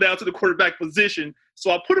 when it comes down to the quarterback position.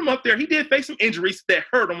 So I put him up there. He did face some injuries that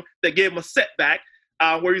hurt him, that gave him a setback,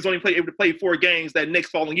 where he was only able to play 4 games that next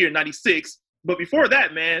following year, 96. But before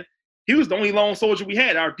that, man, he was the only lone soldier we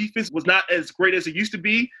had. Our defense was not as great as it used to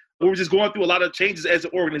be. We were just going through a lot of changes as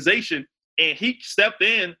an organization, and he stepped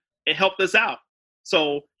in and helped us out.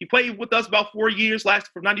 So he played with us about 4 years,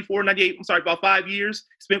 lasted from 94, 98, about 5 years,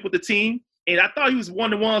 spent with the team. And I thought he was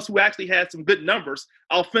one of the ones who actually had some good numbers,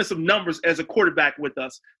 offensive numbers as a quarterback with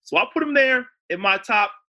us. So I put him there in my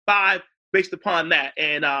top 5 based upon that.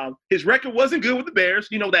 And his record wasn't good with the Bears.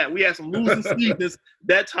 You know that. We had some losing seasons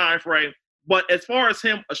that time frame. But as far as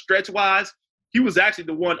him, a stretch-wise, he was actually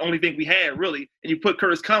the only thing we had, really. And you put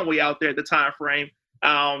Curtis Conway out there at the time frame.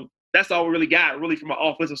 That's all we really got, really, from an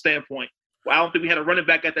offensive standpoint. Well, I don't think we had a running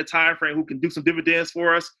back at that time frame who can do some dividends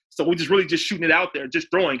for us. So we just shooting it out there, just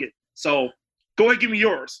throwing it. So go ahead and give me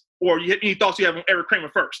yours. Or any thoughts you have on Eric Kramer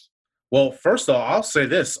first? Well, first of all, I'll say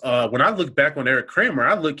this. When I look back on Eric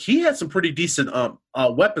Kramer, he had some pretty decent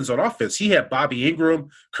weapons on offense. He had Bobby Ingram,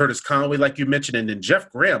 Curtis Conway, like you mentioned, and then Jeff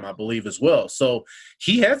Graham, I believe, as well. So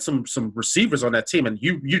he had some receivers on that team. And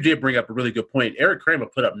you did bring up a really good point. Eric Kramer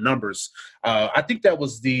put up numbers. I think that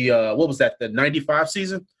was the 95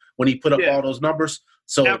 season when he put up all those numbers.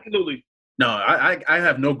 So absolutely. No, I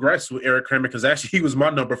have no gripes with Eric Kramer because actually he was my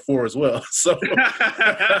number 4 as well. So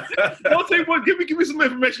don't take one. Give me some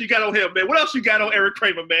information you got on him, man. What else you got on Eric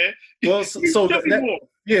Kramer, man? Well, so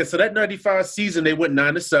that 95 season they went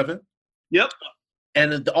 9-7. Yep.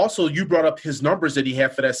 And also you brought up his numbers that he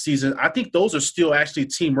had for that season. I think those are still actually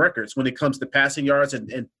team records when it comes to passing yards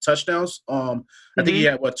and touchdowns. I think he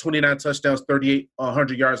had 29 touchdowns,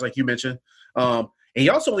 3,800 yards, like you mentioned. And he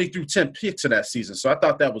also only threw 10 picks in that season, so I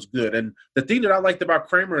thought that was good. And the thing that I liked about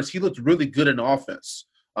Kramer is he looked really good in offense.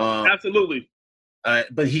 Absolutely.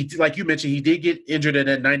 But he, like you mentioned, he did get injured in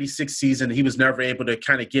that 96 season. He was never able to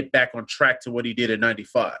kind of get back on track to what he did in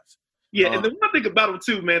 95. Yeah, and the one thing about him,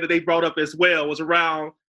 too, man, that they brought up as well was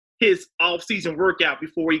around his off-season workout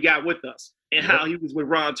before he got with us and how he was with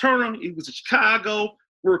Ron Turner. He was in Chicago,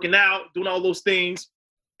 working out, doing all those things,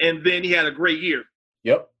 and then he had a great year.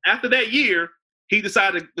 Yep. After that year, he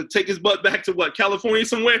decided to take his butt back to California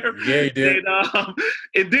somewhere. Yeah, he did.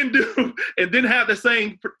 And then have the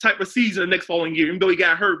same type of season the next following year, even though he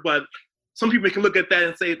got hurt. But some people can look at that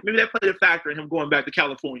and say maybe that played a factor in him going back to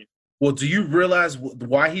California. Well, do you realize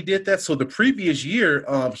why he did that? So the previous year,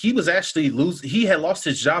 he was actually he had lost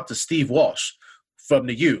his job to Steve Walsh from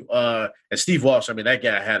the U. And Steve Walsh, I mean, that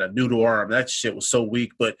guy had a noodle arm. That shit was so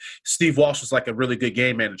weak. But Steve Walsh was like a really good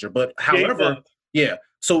game manager. But however,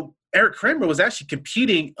 so Eric Kramer was actually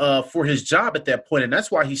competing for his job at that point, and that's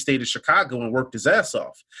why he stayed in Chicago and worked his ass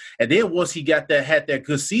off. And then once he had that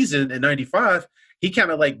good season in '95, he kind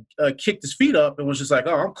of like kicked his feet up and was just like,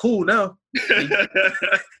 "Oh, I'm cool now."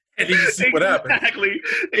 And then you see what happened.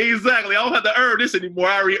 Exactly. I don't have to earn this anymore.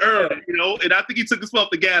 I already earned it, And I think he took his foot off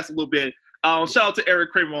the gas a little bit. Shout out to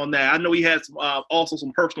Eric Kramer on that. I know he had also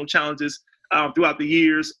some personal challenges throughout the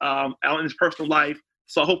years out in his personal life.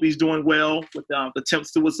 So I hope he's doing well with the attempt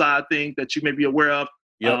suicide thing that you may be aware of.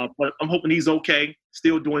 Yep. But I'm hoping he's okay,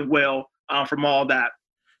 still doing well from all that.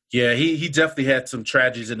 Yeah, he definitely had some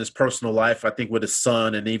tragedies in his personal life, I think, with his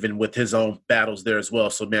son and even with his own battles there as well.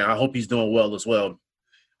 So, man, I hope he's doing well as well.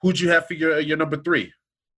 Who'd you have for your number 3?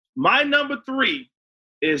 My number 3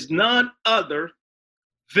 is none other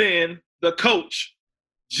than the coach,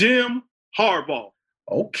 Jim Harbaugh.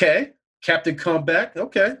 Okay. Captain Comeback.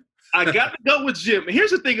 Okay. I got to go with Jim. And here's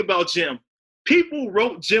the thing about Jim. People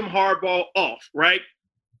wrote Jim Harbaugh off, right?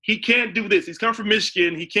 He can't do this. He's come from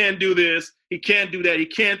Michigan. He can't do this. He can't do that. He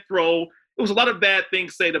can't throw. It was a lot of bad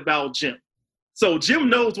things said about Jim. So Jim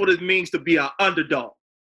knows what it means to be an underdog.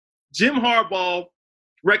 Jim Harbaugh,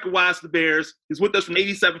 record-wise, the Bears, he's with us from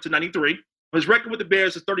 87 to 93. His record with the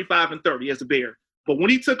Bears is 35-30 as a Bear. But when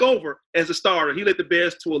he took over as a starter, he led the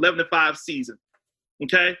Bears to 11-5 season.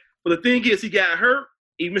 Okay? But the thing is, he got hurt.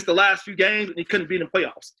 He missed the last few games, and he couldn't be in the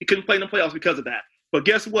playoffs. He couldn't play in the playoffs because of that. But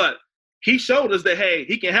guess what? He showed us that, hey,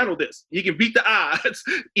 he can handle this. He can beat the odds,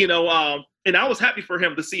 and I was happy for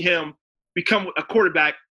him to see him become a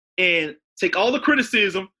quarterback and take all the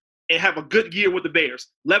criticism and have a good year with the Bears.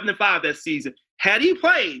 11-5 that season. Had he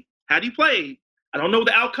played, I don't know what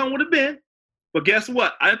the outcome would have been, but guess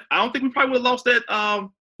what? I don't think we probably would have lost that.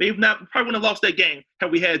 Maybe not. We probably wouldn't have lost that game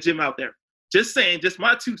had we had Jim out there. Just saying, just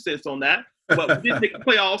my 2 cents on that. But we did make the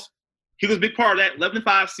playoffs. He was a big part of that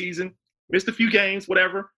 11-5 season. Missed a few games,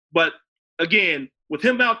 whatever. But again, with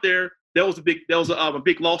him out there, that was a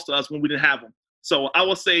big loss to us when we didn't have him. So I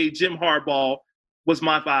will say Jim Harbaugh was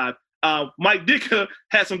my 5. Mike Ditka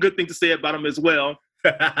had some good things to say about him as well.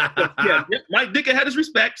 Yeah, Mike Ditka had his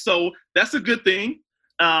respect, so that's a good thing.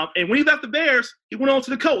 And when he left the Bears, he went on to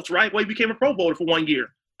the Colts, right? Well, he became a Pro Bowler for 1 year.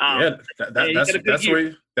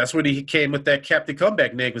 That's when he came with that Captain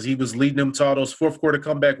Comeback name, because he was leading them to all those fourth quarter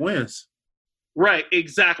comeback wins. Right,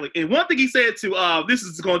 exactly. And one thing he said to this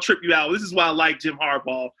is going to trip you out. This is why I like Jim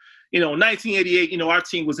Harbaugh. In 1988, our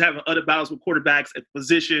team was having other battles with quarterbacks at the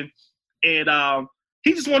position, and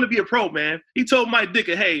he just wanted to be a pro, man. He told Mike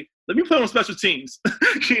Ditka, hey, let me play on special teams.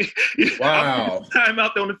 Wow. Time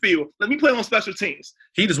out there on the field. Let me play on special teams.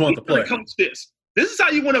 He just wanted to play. Coach this. This is how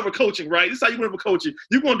you win over coaching, right? This is how you win over coaching.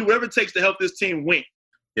 You're going to do whatever it takes to help this team win.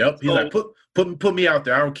 Yep. He's like, put me out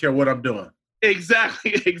there. I don't care what I'm doing.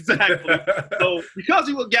 Exactly. So because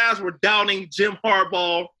you guys were doubting Jim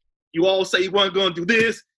Harbaugh, you all say he wasn't going to do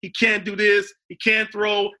this. He can't do this. He can't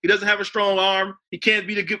throw. He doesn't have a strong arm. He can't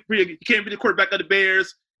be the quarterback of the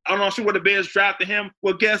Bears. I'm not sure where the Bears drafted him.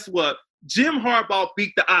 Well, guess what? Jim Harbaugh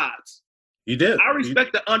beat the odds. He did. I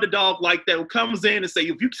respect the underdog like that who comes in and say,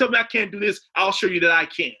 if you tell me I can't do this, I'll show you that I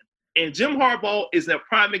can. And Jim Harbaugh is a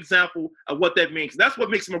prime example of what that means. That's what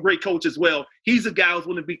makes him a great coach as well. He's a guy who's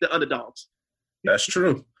willing to beat the underdogs. That's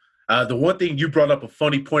true. The one thing you brought up a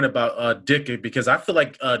funny point about Ditka, because I feel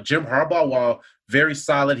like Jim Harbaugh, while very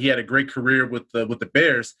solid, he had a great career with the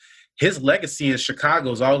Bears. His legacy in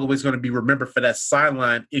Chicago is always going to be remembered for that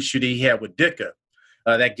sideline issue that he had with Ditka.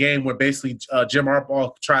 That game where basically Jim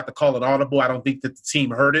Harbaugh tried to call an audible. I don't think that the team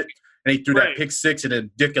heard it. And he threw that pick six, and then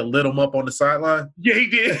Ditka lit him up on the sideline. Yeah, he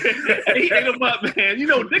did. He ate him up, man.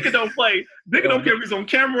 Ditka don't play. Ditka don't care if he's on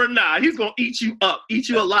camera or not. He's going to eat you up, eat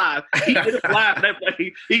you alive. He did it live that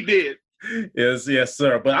play. He did. Yes,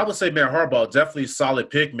 sir. But I would say, man, Harbaugh, definitely a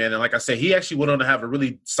solid pick, man. And like I said, he actually went on to have a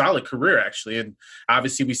really solid career, actually. And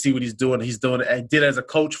obviously we see what he's doing. He did as a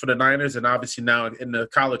coach for the Niners, and obviously now in the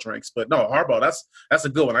college ranks. But no, Harbaugh, that's a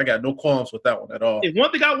good one. I got no qualms with that one at all. And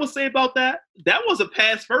one thing I will say about that was a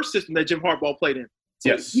pass-first system that Jim Harbaugh played in. So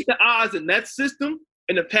yes. The odds in that system,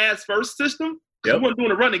 in the pass-first system, he wasn't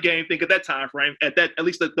doing a running game thing at that time frame, at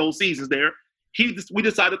least those seasons there. We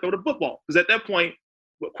decided to throw the football. Because at that point,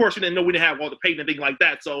 of course, we didn't know we didn't have Walter Payton and things like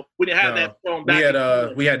that. So we didn't have that thrown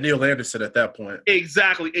back. We had Neil Anderson at that point.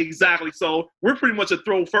 Exactly. So we're pretty much a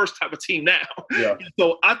throw first type of team now. Yeah.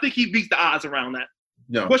 So I think he beats the odds around that.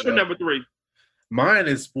 No, What's your number 3? Mine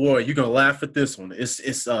is, boy, you're gonna laugh at this one.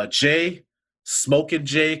 It's Jay Smoking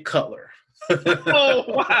Jay Cutler. Oh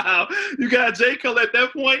wow, you got Jay Cutler at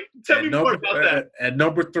that point. Tell me more about that. At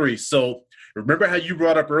number 3. So remember how you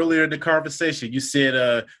brought up earlier in the conversation? You said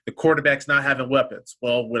the quarterback's not having weapons.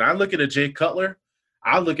 Well, when I look at a Jay Cutler,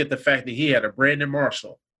 I look at the fact that he had a Brandon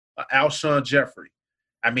Marshall, Alshon Jeffrey.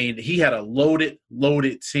 I mean, he had a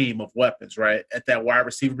loaded team of weapons, right? At that wide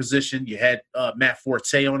receiver position, you had Matt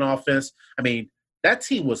Forte on offense. I mean, that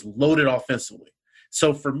team was loaded offensively.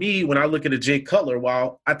 So for me, when I look at a Jay Cutler,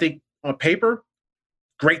 while I think on paper,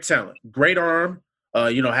 great talent, great arm,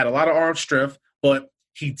 had a lot of arm strength, but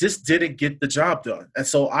he just didn't get the job done. And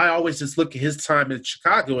so I always just look at his time in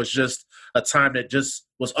Chicago as just a time that just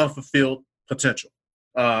was unfulfilled potential.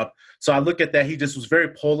 So I look at that. He just was very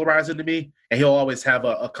polarizing to me, and he'll always have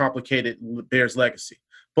a complicated Bears legacy.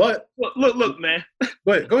 But look, man.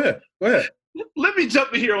 Go ahead. Let me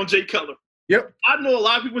jump in here on Jay Cutler. Yep. I know a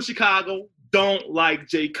lot of people in Chicago don't like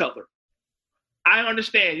Jay Cutler. I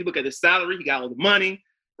understand. You look at his salary, he got all the money,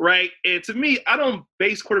 right? And to me, I don't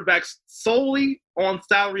base quarterbacks solely on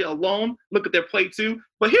salary alone. Look at their play too.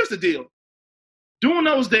 But here's the deal. During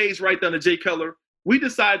those days right there to Jay Cutler, we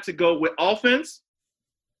decided to go with offense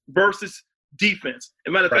versus defense. As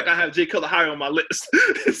a matter of fact, I have Jay Cutler higher on my list.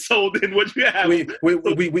 So then what you have? We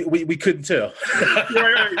couldn't tell.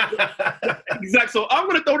 Right. Exactly. So I'm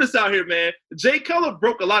going to throw this out here, man. Jay Cutler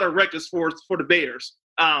broke a lot of records for the Bears.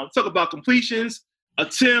 Talk about completions,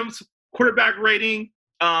 attempts, quarterback rating,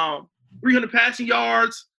 300 passing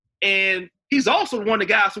yards, and he's also one of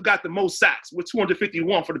the guys who got the most sacks with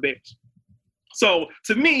 251 for the Bears. So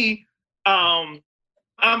to me,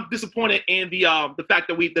 I'm disappointed in the fact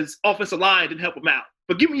that this offensive line didn't help him out.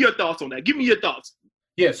 But give me your thoughts on that. Give me your thoughts.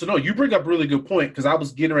 Yeah, so no, you bring up a really good point because I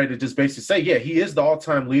was getting ready to just basically say, yeah, he is the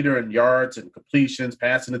all-time leader in yards and completions,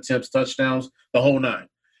 passing attempts, touchdowns, the whole 9.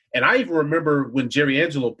 And I even remember when Jerry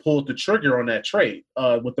Angelo pulled the trigger on that trade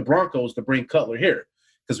with the Broncos to bring Cutler here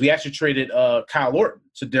because we actually traded Kyle Orton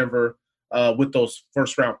to Denver with those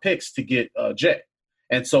first-round picks to get Jay.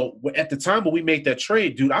 And so at the time when we made that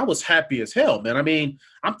trade, dude, I was happy as hell, man. I mean,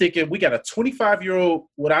 I'm thinking we got a 25-year-old,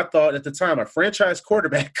 what I thought at the time, a franchise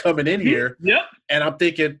quarterback coming in here. Yep. And I'm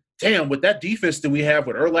thinking, damn, with that defense that we have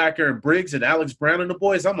with Urlacher and Briggs and Alex Brown and the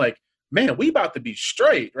boys, I'm like, man, we about to be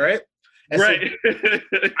straight, right? And right. So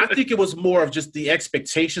I think it was more of just the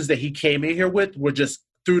expectations that he came in here with were just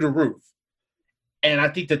through the roof. And I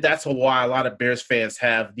think that's why a lot of Bears fans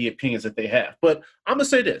have the opinions that they have. But I'm going to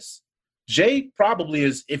say this. Jay probably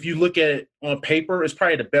is, if you look at it on paper, is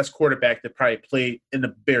probably the best quarterback that probably played in the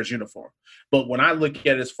Bears uniform. But when I look at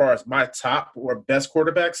it as far as my top or best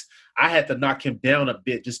quarterbacks, I had to knock him down a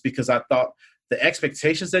bit just because I thought the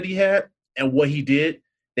expectations that he had and what he did,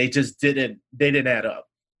 they didn't add up.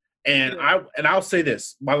 And I'll say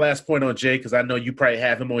this, my last point on Jay, because I know you probably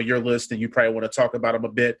have him on your list and you probably want to talk about him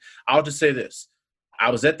a bit. I'll just say this. I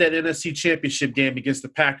was at that NFC Championship game against the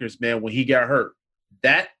Packers, man, when he got hurt.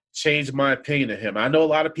 That changed my opinion of him. I know a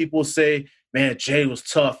lot of people say, man, Jay was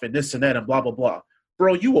tough and this and that and blah, blah, blah.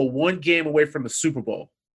 Bro, you were one game away from the Super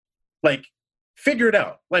Bowl. Like, figure it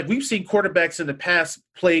out. Like, we've seen quarterbacks in the past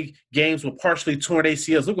play games with partially torn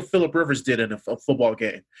ACLs. Look what Phillip Rivers did in a football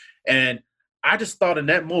game. And I just thought in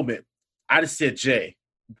that moment, I just said, Jay,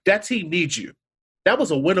 that team needs you. That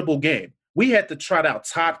was a winnable game. We had to trot out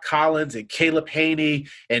Todd Collins and Caleb Haney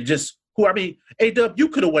and just A-Dub, you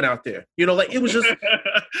could have went out there. You know, like it was just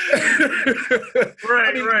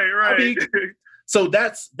Right. So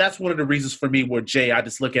that's one of the reasons for me where Jay, I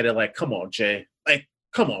just look at it like, come on, Jay. Like,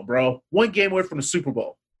 come on, bro. One game away from the Super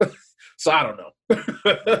Bowl. So I don't know.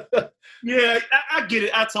 Yeah, I get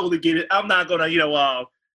it. I totally get it. I'm not gonna,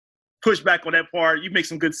 push back on that part. You make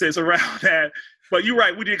some good sense around that. But you're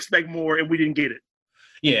right, we did expect more and we didn't get it.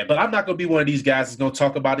 Yeah, but I'm not going to be one of these guys that's going to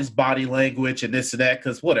talk about his body language and this and that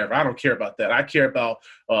because whatever. I don't care about that. I care about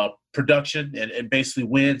production and basically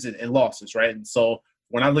wins and losses, right? And so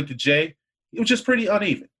when I looked at Jay, it was just pretty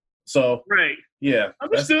uneven. So, right. Yeah.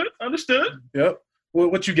 Understood. Yep.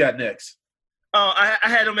 What you got next? I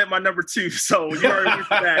had him at my number 2, so you already went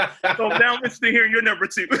for that. So now I'm interested in hearing your number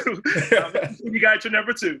 2. You got your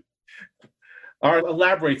number 2. All right,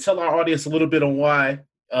 elaborate. Tell our audience a little bit on why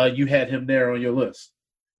you had him there on your list.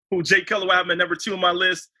 Who Jay Cutler, I have him at number 2 on my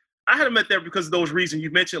list. I had him at there because of those reasons.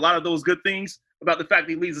 You mentioned a lot of those good things about the fact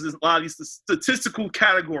that he leads a lot of these statistical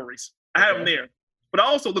categories. I had him there. But I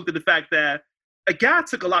also looked at the fact that a guy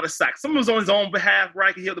took a lot of sacks. Some was on his own behalf,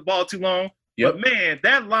 right? He held the ball too long. Yep. But, man,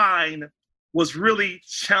 that line was really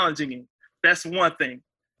challenging him. That's one thing.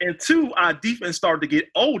 And two, our defense started to get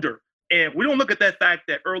older. And we don't look at that fact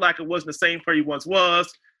that Urlacher wasn't the same player he once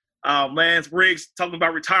was. Lance Briggs talking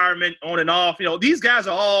about retirement on and off. These guys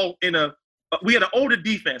are all we had an older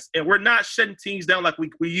defense, and we're not shutting teams down like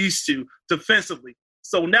we used to defensively.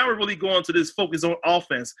 So now we're really going to this focus on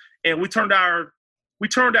offense. And we turned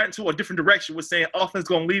that into a different direction. We're saying offense is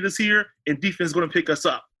going to lead us here, and defense is going to pick us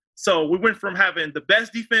up. So we went from having the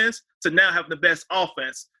best defense to now having the best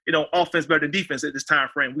offense. Offense better than defense at this time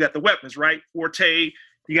frame. We got the weapons, right? Forte,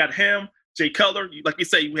 you got him, Jay Cutler. Like you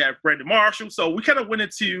say, we have Brandon Marshall. So we kind of went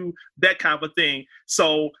into that kind of a thing.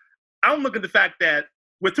 So I'm looking at the fact that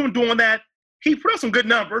with him doing that, he put up some good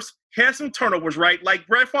numbers. He had some turnovers, right? Like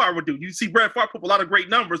Brett Favre would do. You see Brett Favre put up a lot of great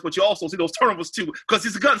numbers, but you also see those turnovers too because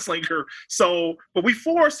he's a gunslinger. So, but we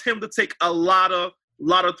forced him to take a lot of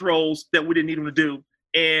throws that we didn't need him to do.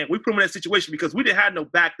 And we put him in that situation because we didn't have no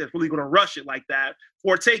back that's really going to rush it like that.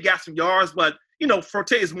 Forte got some yards, but,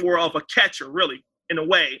 Forte is more of a catcher, really, in a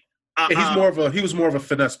way. He was more of a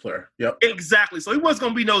finesse player. Yep. Exactly. So he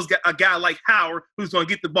wasn't going to be a guy like Howard who's going to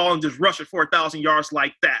get the ball and just rush it for 1,000 yards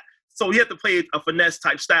like that. So he had to play a finesse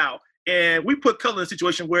type style. And we put Cutler in a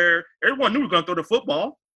situation where everyone knew we were going to throw the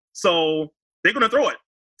football. So they're going to throw it.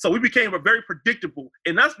 So we became very predictable.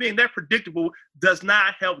 And us being that predictable does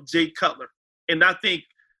not help Jay Cutler. And I think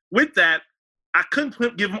with that, I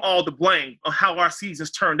couldn't give him all the blame on how our seasons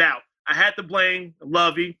turned out. I had to blame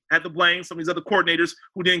Lovey. I had to blame some of these other coordinators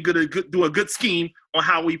who didn't do a good scheme on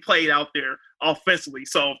how we played out there offensively.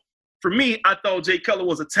 So for me, I thought Jay Cutler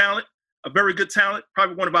was a talent, a very good talent,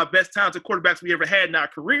 probably one of our best talented quarterbacks we ever had in our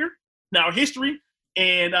career, in our history.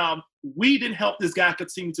 And we didn't help this guy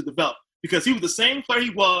continue to develop because he was the same player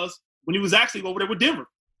he was when he was actually over there with Denver.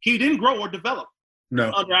 He didn't grow or develop. No.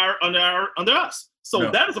 Under us. So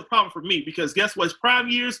no. That is a problem for me because guess what? His prime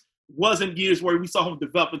years wasn't years where we saw him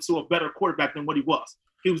develop into a better quarterback than what he was.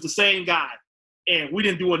 He was the same guy, and we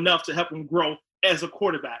didn't do enough to help him grow as a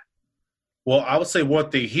quarterback. Well, I would say one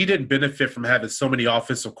thing. He didn't benefit from having so many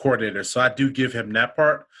offensive coordinators, so I do give him that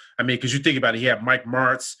part. I mean, because you think about it, he had Mike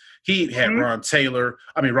Martz. He had Ron Turner.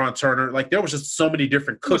 Like, there was just so many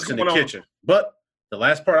different cooks in the kitchen. But the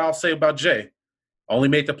last part I'll say about Jay, only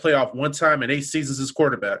made the playoff one time in 8 seasons as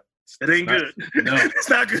quarterback. It ain't good. No. It's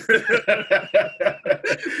not good.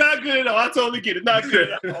 Not good at all. I totally get it. Not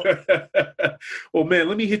good at all. Well, man,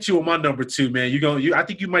 let me hit you on my number 2, man. I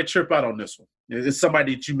think you might trip out on this one. It's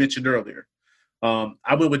somebody that you mentioned earlier.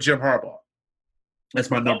 I went with Jim Harbaugh. That's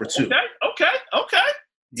my number 2. Okay.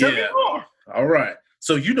 Tell me more. All right.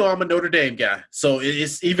 So I'm a Notre Dame guy. So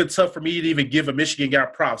it's even tough for me to even give a Michigan guy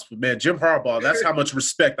props. But, man, Jim Harbaugh, that's how much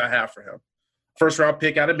respect I have for him. First-round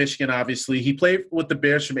pick out of Michigan, obviously. He played with the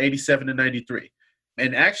Bears from 87 to 93.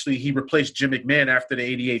 And actually, he replaced Jim McMahon after the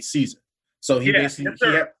 88 season. So he had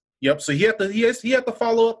to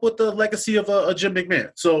follow up with the legacy of Jim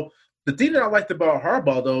McMahon. So the thing that I liked about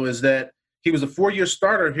Harbaugh, though, is that he was a 4-year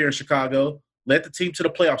starter here in Chicago, led the team to the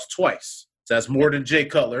playoffs twice. So that's more than Jay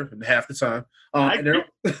Cutler in half the time. And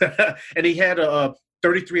he had a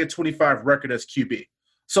 33-25 record as QB.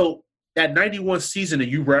 So that 91 season that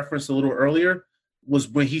you referenced a little earlier was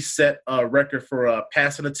when he set a record for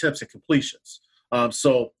passing attempts and completions.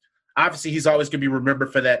 So obviously he's always going to be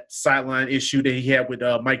remembered for that sideline issue that he had with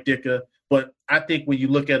Mike Ditka. But I think when you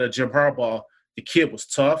look at Jim Harbaugh, the kid was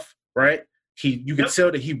tough, right? You could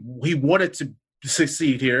tell that he wanted to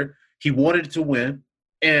succeed here. He wanted to win.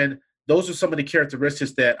 And those are some of the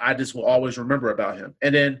characteristics that I just will always remember about him.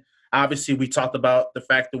 And then obviously we talked about the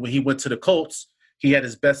fact that when he went to the Colts, he had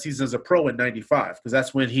his best season as a pro in 95 because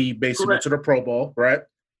that's when he basically went to the Pro Bowl, right?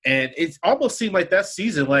 And it almost seemed like that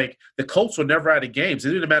season, like the Colts were never out of games.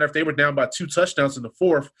 It didn't matter if they were down by 2 touchdowns in the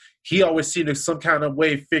fourth. He always seemed to some kind of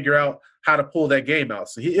way figure out how to pull that game out.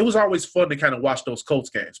 So it was always fun to kind of watch those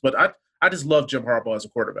Colts games. But I just love Jim Harbaugh as a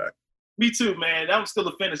quarterback. Me too, man. I'm still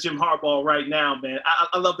a fan of Jim Harbaugh right now, man.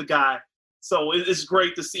 I love the guy. So it's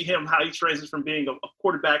great to see him, how he transitions from being a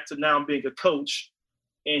quarterback to now being a coach.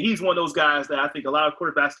 And he's one of those guys that I think a lot of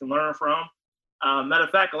quarterbacks can learn from. Matter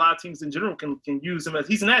of fact, a lot of teams in general can use him as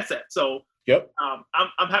he's an asset. So yep.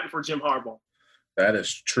 I'm happy for Jim Harbaugh. That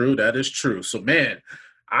is true. So, man,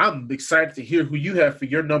 I'm excited to hear who you have for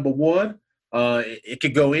your number 1. It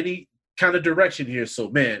could go any kind of direction here. So,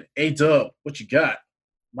 man, A-Dub, what you got?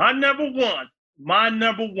 My number one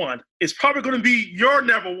is probably going to be your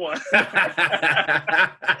number 1.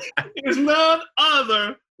 It's none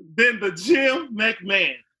other than the Jim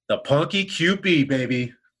McMahon. The punky QB,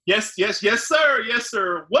 baby. Yes,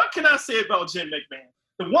 sir. What can I say about Jim McMahon?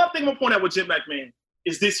 The one thing I'm going to point out with Jim McMahon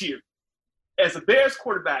is this year. As a Bears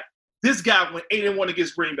quarterback, this guy went 8-1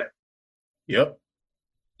 against Green Bay. Yep.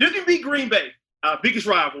 You can beat Green Bay, our biggest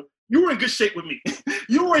rival. You were in good shape with me.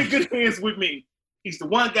 You were in good hands with me. He's the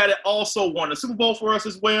one guy that also won a Super Bowl for us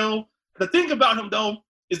as well. The thing about him, though,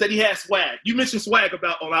 is that he has swag. You mentioned swag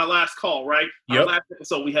on our last call, right? Yep. Our last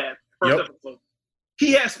episode we had. First episode.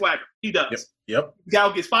 He has swagger. He does. Yep. The guy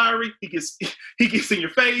who gets fiery. He gets in your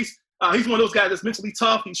face. He's one of those guys that's mentally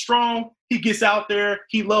tough. He's strong. He gets out there.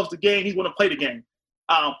 He loves the game. He want to play the game.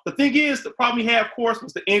 The thing is, the problem he had, of course,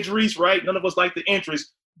 was the injuries, right? None of us like the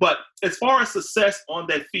injuries. But as far as success on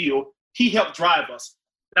that field, he helped drive us.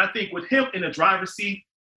 And I think with him in the driver's seat,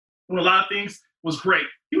 when a lot of things was great.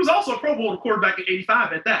 He was also a Pro Bowl quarterback in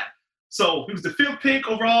 85 at that. So he was the 5th pick,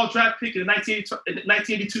 overall draft pick in the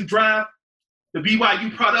 1982 draft. The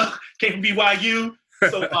BYU product came from BYU.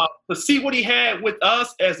 So to see what he had with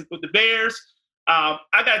us with the Bears, I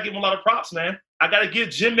got to give him a lot of props, man. I got to give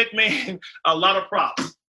Jim McMahon a lot of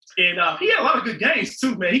props. And he had a lot of good games,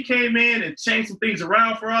 too, man. He came in and changed some things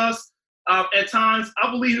around for us. At times, I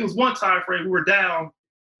believe it was one time frame we were down.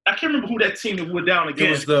 I can't remember who that team that we were down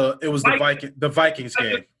against. It was the Vikings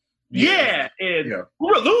game. Yeah, and we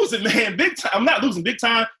were losing, man, big time. I'm not losing big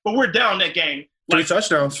time, but we're down that game. 3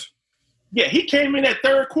 touchdowns. Yeah, he came in that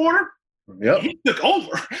third quarter. Yep. He took over.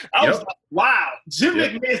 I was like, wow, Jim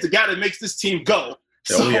McMahon's the guy that makes this team go.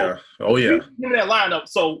 Oh, yeah. In that lineup.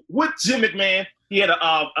 So with Jim McMahon, he had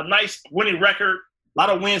a nice winning record, a lot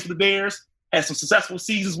of wins for the Bears, had some successful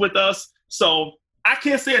seasons with us. So I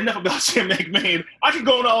can't say enough about Jim McMahon. I could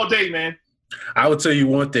go on all day, man. I would tell you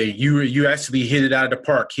one thing. You actually hit it out of the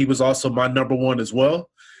park. He was also my number one as well.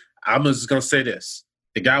 I'm just going to say this.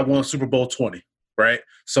 The guy won Super Bowl 20, right?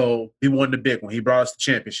 So he won the big one. He brought us the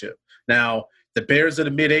championship. Now, the Bears of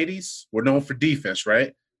the mid-'80s were known for defense,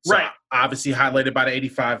 right? So right. Obviously highlighted by the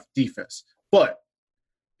 85 defense. But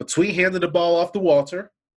between handing the ball off to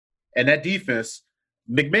Walter and that defense,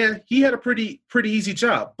 McMahon, he had a pretty easy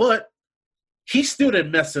job. But he still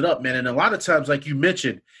didn't mess it up, man. And a lot of times, like you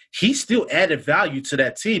mentioned, he still added value to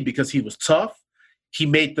that team because he was tough. He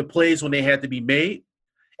made the plays when they had to be made.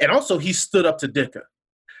 And also, he stood up to Ditka.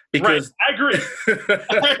 Because right.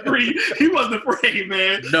 I agree. He wasn't afraid,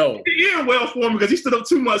 man. No. He ended well for him because he stood up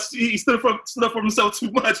too much. He stood up for himself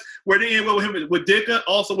too much. Where they ended well with him with Ditka,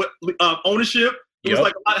 also with ownership. It was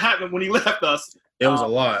like a lot happened when he left us. It was a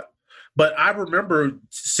lot. But I remember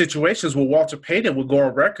situations where Walter Payton would go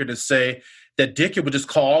on record and say that Ditka would just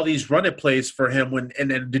call all these running plays for him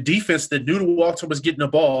and then the defense that knew Walter was getting the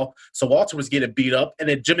ball, so Walter was getting beat up, and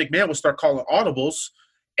then Jim McMahon would start calling audibles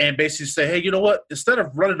and basically say, hey, you know what? Instead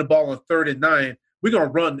of running the ball on 3rd and 9, we're gonna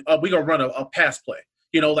run a pass play.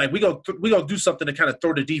 You know, like we're gonna do something to kind of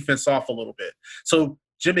throw the defense off a little bit. So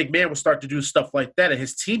Jim McMahon would start to do stuff like that, and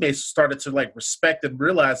his teammates started to like respect and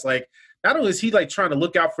realize like not only is he like trying to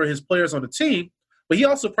look out for his players on the team, but he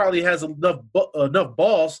also probably has enough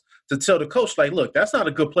balls to tell the coach, like, look, that's not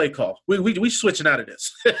a good play call. We switching out of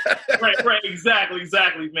this. right, exactly,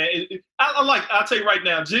 man. I'll tell you right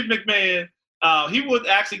now, Jim McMahon, he would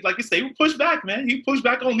actually, like you say, he would push back, man. He pushed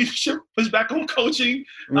back on leadership, push back on coaching.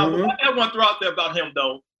 But what I want to throw out there about him,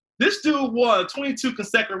 though, this dude won 22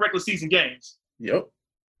 consecutive regular season games. Yep.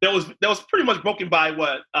 That was pretty much broken by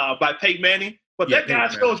by Peyton Manning. But that guy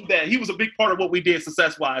shows you that he was a big part of what we did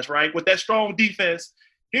success-wise, right? With that strong defense,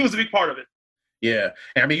 he was a big part of it. Yeah.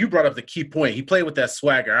 And I mean, you brought up the key point. He played with that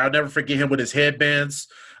swagger. I'll never forget him with his headbands,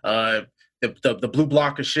 the blue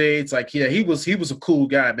blocker shades. Like, yeah, he was a cool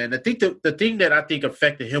guy, man. I think the thing that I think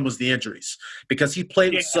affected him was the injuries because he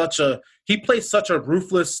played with such a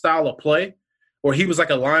ruthless style of play where he was like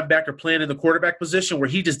a linebacker playing in the quarterback position where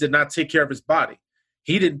he just did not take care of his body.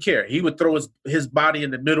 He didn't care. He would throw his body in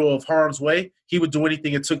the middle of harm's way. He would do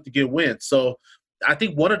anything it took to get wins. So I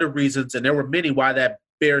think one of the reasons, and there were many why that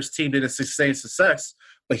Bears team didn't sustain success,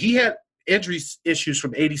 but he had injury issues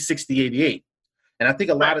from 86 to 88. And I think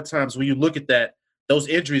a lot of times when you look at that, those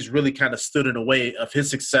injuries really kind of stood in the way of his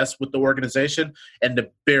success with the organization and the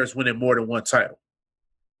Bears winning more than one title.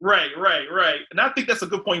 Right. And I think that's a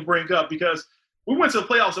good point to bring up because we went to the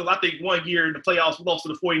playoffs, I think, one year in the playoffs. We lost to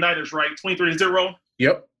the 49ers, right? 23-0.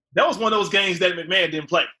 Yep. That was one of those games that McMahon didn't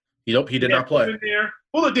play. Yep, he did not play.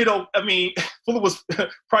 Fuller did. I mean, Fuller was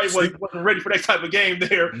probably wasn't ready for that type of game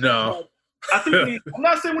there. No. I think I'm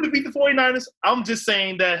not saying we beat the 49ers. I'm just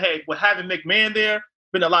saying that, hey, with having McMahon there,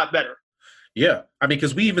 been a lot better. Yeah. I mean,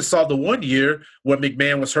 because we even saw the one year where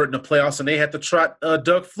McMahon was hurt in the playoffs and they had to trot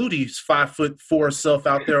Doug Flutie's 5'4" self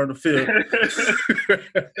out there on the field.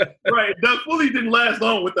 Right. Doug Flutie didn't last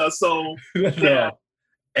long with us. So, yeah.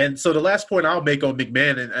 And so the last point I'll make on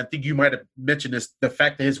McMahon, and I think you might have mentioned this, the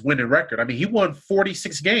fact that his winning record. I mean, he won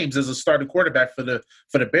 46 games as a starting quarterback for the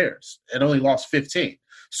Bears and only lost 15.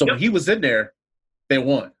 So when he was in there, they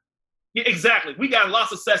won. Yeah, exactly. We got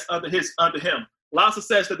lots of success under him. Lots of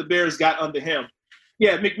success that the Bears got under him.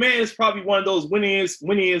 Yeah, McMahon is probably one of those winningest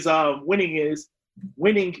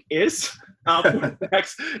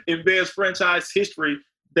quarterbacks in Bears franchise history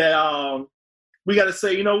that we got to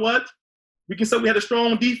say, you know what? We can say we had a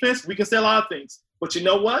strong defense. We can say a lot of things. But you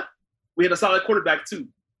know what? We had a solid quarterback, too.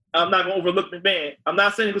 I'm not going to overlook McMahon. I'm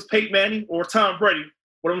not saying it was Peyton Manning or Tom Brady.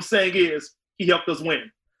 What I'm saying is he helped us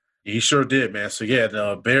win. He sure did, man. So, yeah,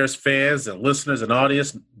 the Bears fans and listeners and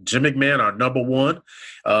audience, Jim McMahon, our number one.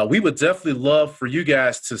 We would definitely love for you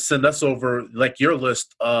guys to send us over, like, your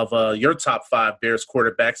list of your top 5 Bears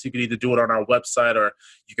quarterbacks. You can either do it on our website or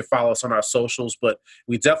you can follow us on our socials. But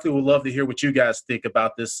we definitely would love to hear what you guys think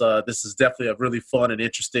about this. This is definitely a really fun and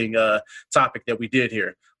interesting topic that we did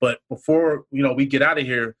here. But before, we get out of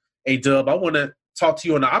here, A-Dub, I want to talk to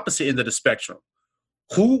you on the opposite end of the spectrum.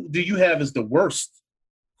 Who do you have as the worst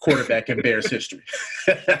quarterback in Bears history?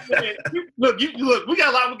 Look, we got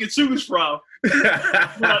a lot we can choose from.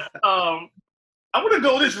 But I'm going to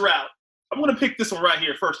go this route. I'm going to pick this one right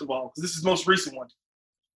here, first of all, because this is the most recent one.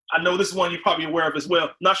 I know this is one you're probably aware of as well.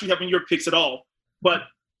 I'm not sure you have in your picks at all. But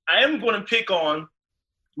I am going to pick on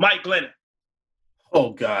Mike Glennon. Oh,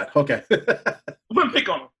 God. Okay. I'm going to pick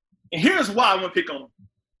on him. And here's why I'm going to pick on him.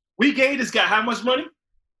 We gave this guy how much money?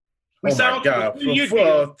 Oh, my God. 3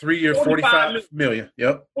 year, $45 million.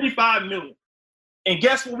 Yep. $45 million. And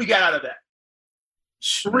guess what we got out of that?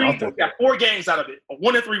 We got 4 games out of it. A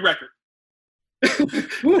 1-3 record.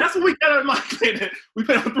 That's what we got out of Mike Glennon. We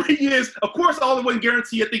paid him 3 years. Of course, all it wasn't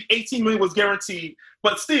guaranteed. I think $18 million was guaranteed.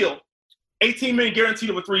 But still, $18 million guaranteed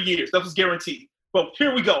over 3 years. That was guaranteed. But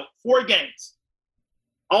here we go. 4 games.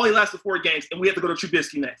 All he lasted 4 games. And we have to go to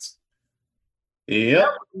Trubisky next. Yep. That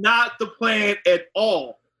was not the plan at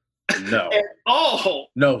all. No. At all.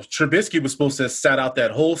 No, Trubisky was supposed to have sat out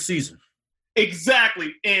that whole season.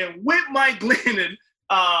 Exactly. And with Mike Glennon,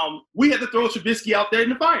 we had to throw Trubisky out there in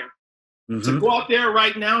the fire. Mm-hmm. To go out there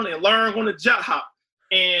right now and learn on the job.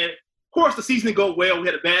 And, of course, the season didn't go well. We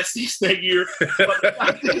had a bad season that year. But the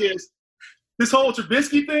fact is, this whole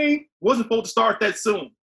Trubisky thing wasn't supposed to start that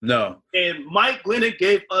soon. No. And Mike Glennon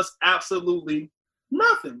gave us absolutely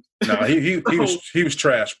nothing. No, he was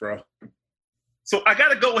trash, bro. So I got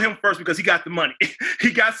to go with him first because he got the money.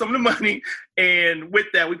 He got some of the money, and with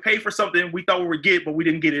that, we paid for something we thought we would get, but we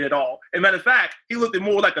didn't get it at all. As a matter of fact, he looked at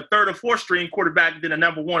more like a 3rd or 4th string quarterback than a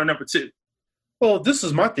number 1 or number 2. Well, this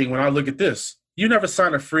is my thing when I look at this. You never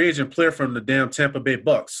signed a free agent player from the damn Tampa Bay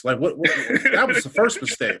Bucks. Like, what that was the first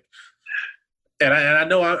mistake. And I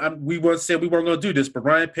know we once said we weren't going to do this, but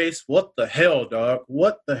Ryan Pace, what the hell, dog?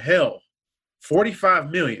 What the hell?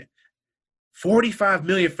 $45 million. $45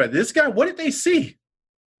 million for this guy. What did they see?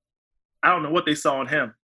 I don't know what they saw in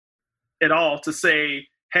him at all to say,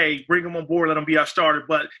 hey, bring him on board, let him be our starter.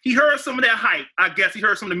 But he heard some of that hype. I guess he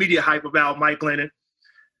heard some of the media hype about Mike Glennon.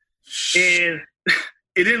 And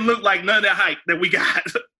it didn't look like none of that hype that we got.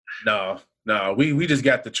 No, we just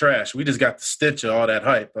got the trash. We just got the stench of all that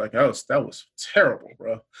hype. Like that was terrible,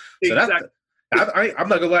 bro. So exactly. I'm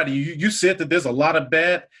not gonna lie to you. You said that there's a lot of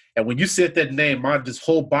bad, and when you said that name, my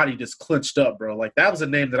whole body just clenched up, bro. Like that was a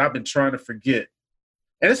name that I've been trying to forget.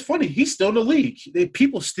 And it's funny, he's still in the league.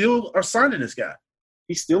 People still are signing this guy.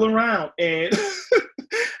 He's still around, and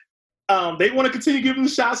they want to continue giving him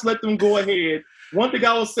shots. Let them go ahead. One thing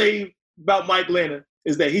I will say about Mike Glennon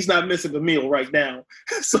is that he's not missing the meal right now.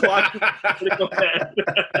 So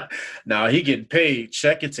No, he getting paid.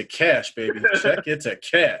 Check it to cash, baby. Check it to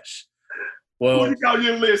cash. Well, who you got on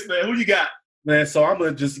your list, man? Who you got? Man, so I'm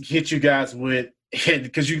gonna just hit you guys with,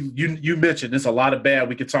 because you mentioned there's a lot of bad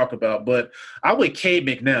we could talk about, but I went Cade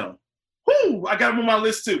McNown. Whoo, I got him on my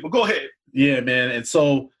list too. But go ahead. Yeah, man. And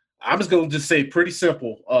so I'm just gonna just say pretty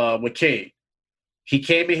simple with Cade. He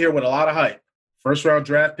came in here with a lot of hype. 1st round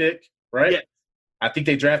draft pick, right? Yeah. I think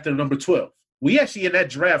they drafted him number 12. We actually in that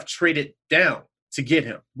draft traded down to get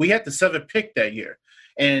him. We had the 7th pick that year,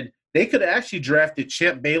 and they could have actually drafted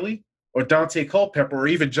Champ Bailey or Dante Culpepper or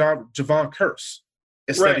even Javon Curse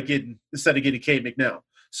instead of getting Cade McNown.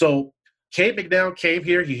 So Cade McNown came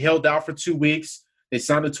here. He held out for 2 weeks. They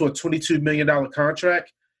signed him to a $22 million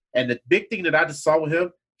contract. And the big thing that I just saw with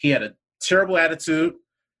him, he had a terrible attitude.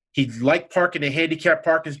 He liked parking in handicapped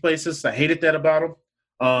parking places. I hated that about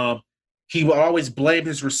him. He would always blame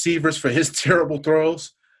his receivers for his terrible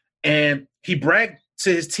throws. And he bragged to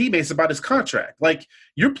his teammates about his contract. Like,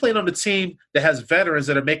 you're playing on a team that has veterans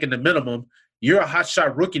that are making the minimum, you're a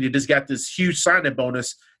hotshot rookie that just got this huge signing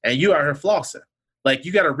bonus, and you out here flossing. Like,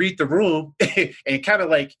 you got to read the room and kind of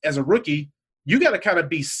like, as a rookie, you got to kind of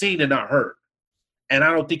be seen and not heard. And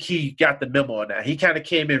I don't think he got the memo on that. He kind of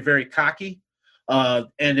came in very cocky. And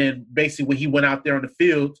then basically when he went out there on the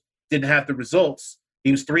field, didn't have the results.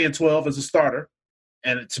 He was 3-12 as a starter.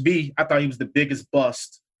 And to me, I thought he was the biggest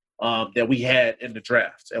bust that we had in the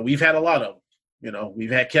draft. And we've had a lot of them. You know,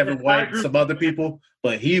 we've had Kevin White and some other people,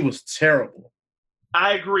 but he was terrible.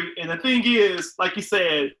 I agree. And the thing is, like you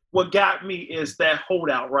said, what got me is that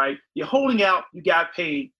holdout, right? You're holding out, you got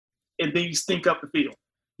paid, and then you stink up the field.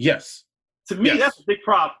 Yes. To me, that's a big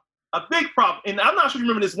problem. A big problem. And I'm not sure you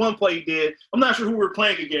remember this one play he did. I'm not sure who we were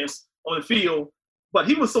playing against on the field, but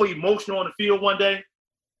he was so emotional on the field one day,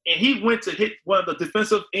 and he went to hit one of the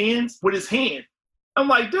defensive ends with his hand. I'm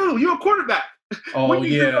like, dude, you're a quarterback. Oh, when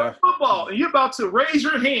you do football, and you're about to raise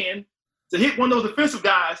your hand to hit one of those defensive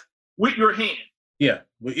guys with your hand. Yeah,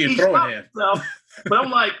 with your throwing hand. Himself, but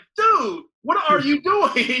I'm like, dude, what are you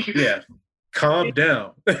doing? Yeah, calm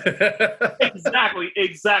down.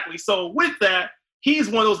 Exactly. So with that, he's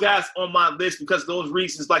one of those guys on my list because of those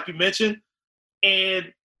reasons, like you mentioned.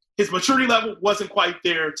 And his maturity level wasn't quite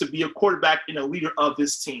there to be a quarterback and a leader of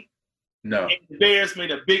this team. No. And the Bears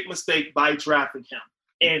made a big mistake by drafting him.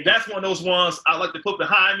 And that's one of those ones I like to put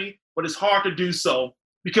behind me, but it's hard to do so.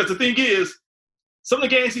 Because the thing is, some of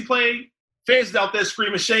the games he played, fans out there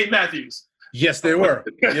screaming Shane Matthews. Yes, they were.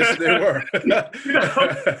 Yes, they were.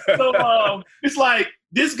 So it's like,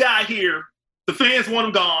 this guy here, the fans want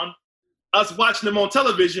him gone. Us watching him on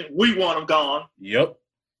television, we want him gone. Yep.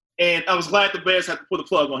 And I was glad the Bears had to put a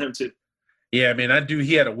plug on him, too. Yeah, I mean,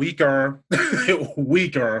 he had a weak arm.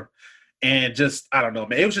 And just, I don't know,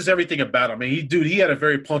 man. It was just everything about him. I mean, he had a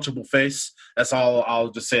very punchable face. That's all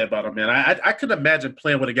I'll just say about him, man. I couldn't imagine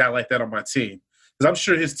playing with a guy like that on my team. Because I'm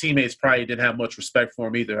sure his teammates probably didn't have much respect for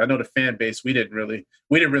him either. I know the fan base, we didn't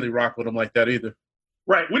really rock with him like that either.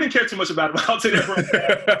 Right. We didn't care too much about him. I'll tell you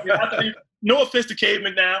that. No offense to Cade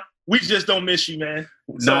McNown. We just don't miss you, man.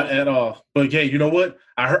 Not at all. But, yeah, you know what?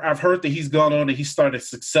 I've heard that he's gone on and he started a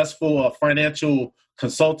successful financial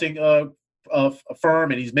consulting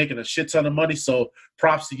firm, and he's making a shit ton of money. So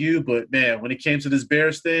props to you. But, man, when it came to this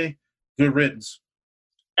Bears thing, good riddance.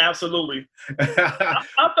 Absolutely.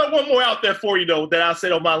 I'll throw one more out there for you, though, that I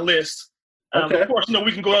said on my list. Okay. Of course,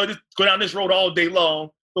 we can go down this road all day long.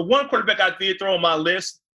 But one quarterback I did throw on my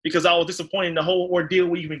list because I was disappointed in the whole ordeal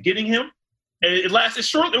with even getting him. And it lasted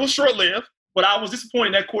short. It was short-lived, but I was disappointed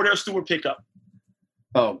in that Cordell Stewart pickup.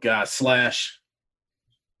 Oh, God, Slash.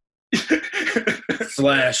 We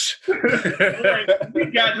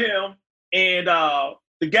got him, and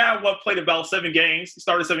the guy played about 7 games. He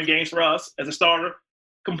started 7 games for us as a starter,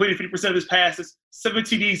 completed 50% of his passes, 7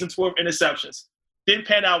 TDs and 12 interceptions. Didn't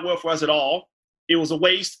pan out well for us at all. It was a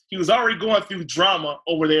waste. He was already going through drama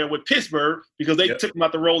over there with Pittsburgh because they took him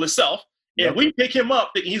out the role itself. And we pick him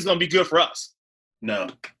up thinking he's going to be good for us. No.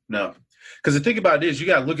 Because the thing about it is you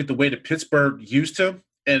got to look at the way that Pittsburgh used him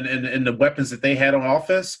and the weapons that they had on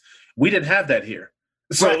offense. We didn't have that here.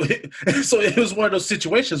 So, right. So it was one of those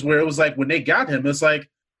situations where it was like when they got him, it's like,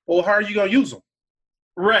 well, how are you going to use him?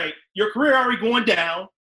 Right. Your career already going down,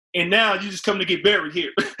 and now you just come to get buried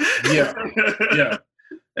here. Yeah.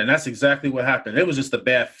 And that's exactly what happened. It was just a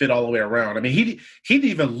bad fit all the way around. I mean, he didn't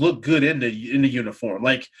even look good in the uniform.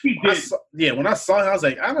 Like, he did. When I saw him, I was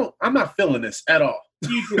like, I'm not feeling this at all.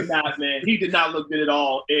 He did not, man. He did not look good at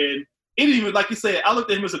all. And it didn't even, like you said, I looked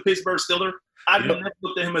at him as a Pittsburgh Steeler. I didn't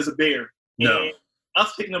look at him as a Bear. No. And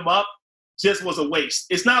us picking him up just was a waste.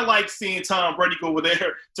 It's not like seeing Tom Brady go over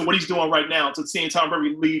there to what he's doing right now, to seeing Tom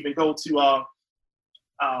Brady leave and go to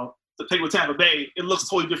play with Tampa Bay. It looks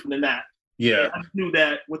totally different than that. Yeah. And I knew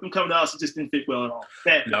that with him coming to us, it just didn't fit well at all.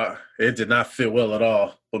 No, it did not fit well at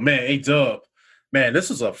all. But, man, A-Dub, man, this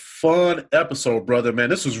was a fun episode, brother, man.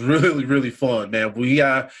 This was really, really fun, man.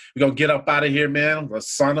 We're going to get up out of here, man.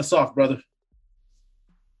 Let's sign us off, brother.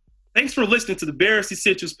 Thanks for listening to the Bears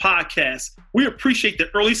Essentials podcast. We appreciate the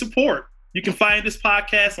early support. You can find this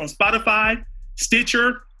podcast on Spotify,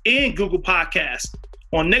 Stitcher, and Google Podcasts.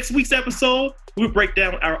 On next week's episode, we'll break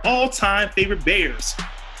down our all-time favorite Bears.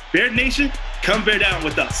 Bear Nation, come bear down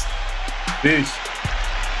with us. Peace.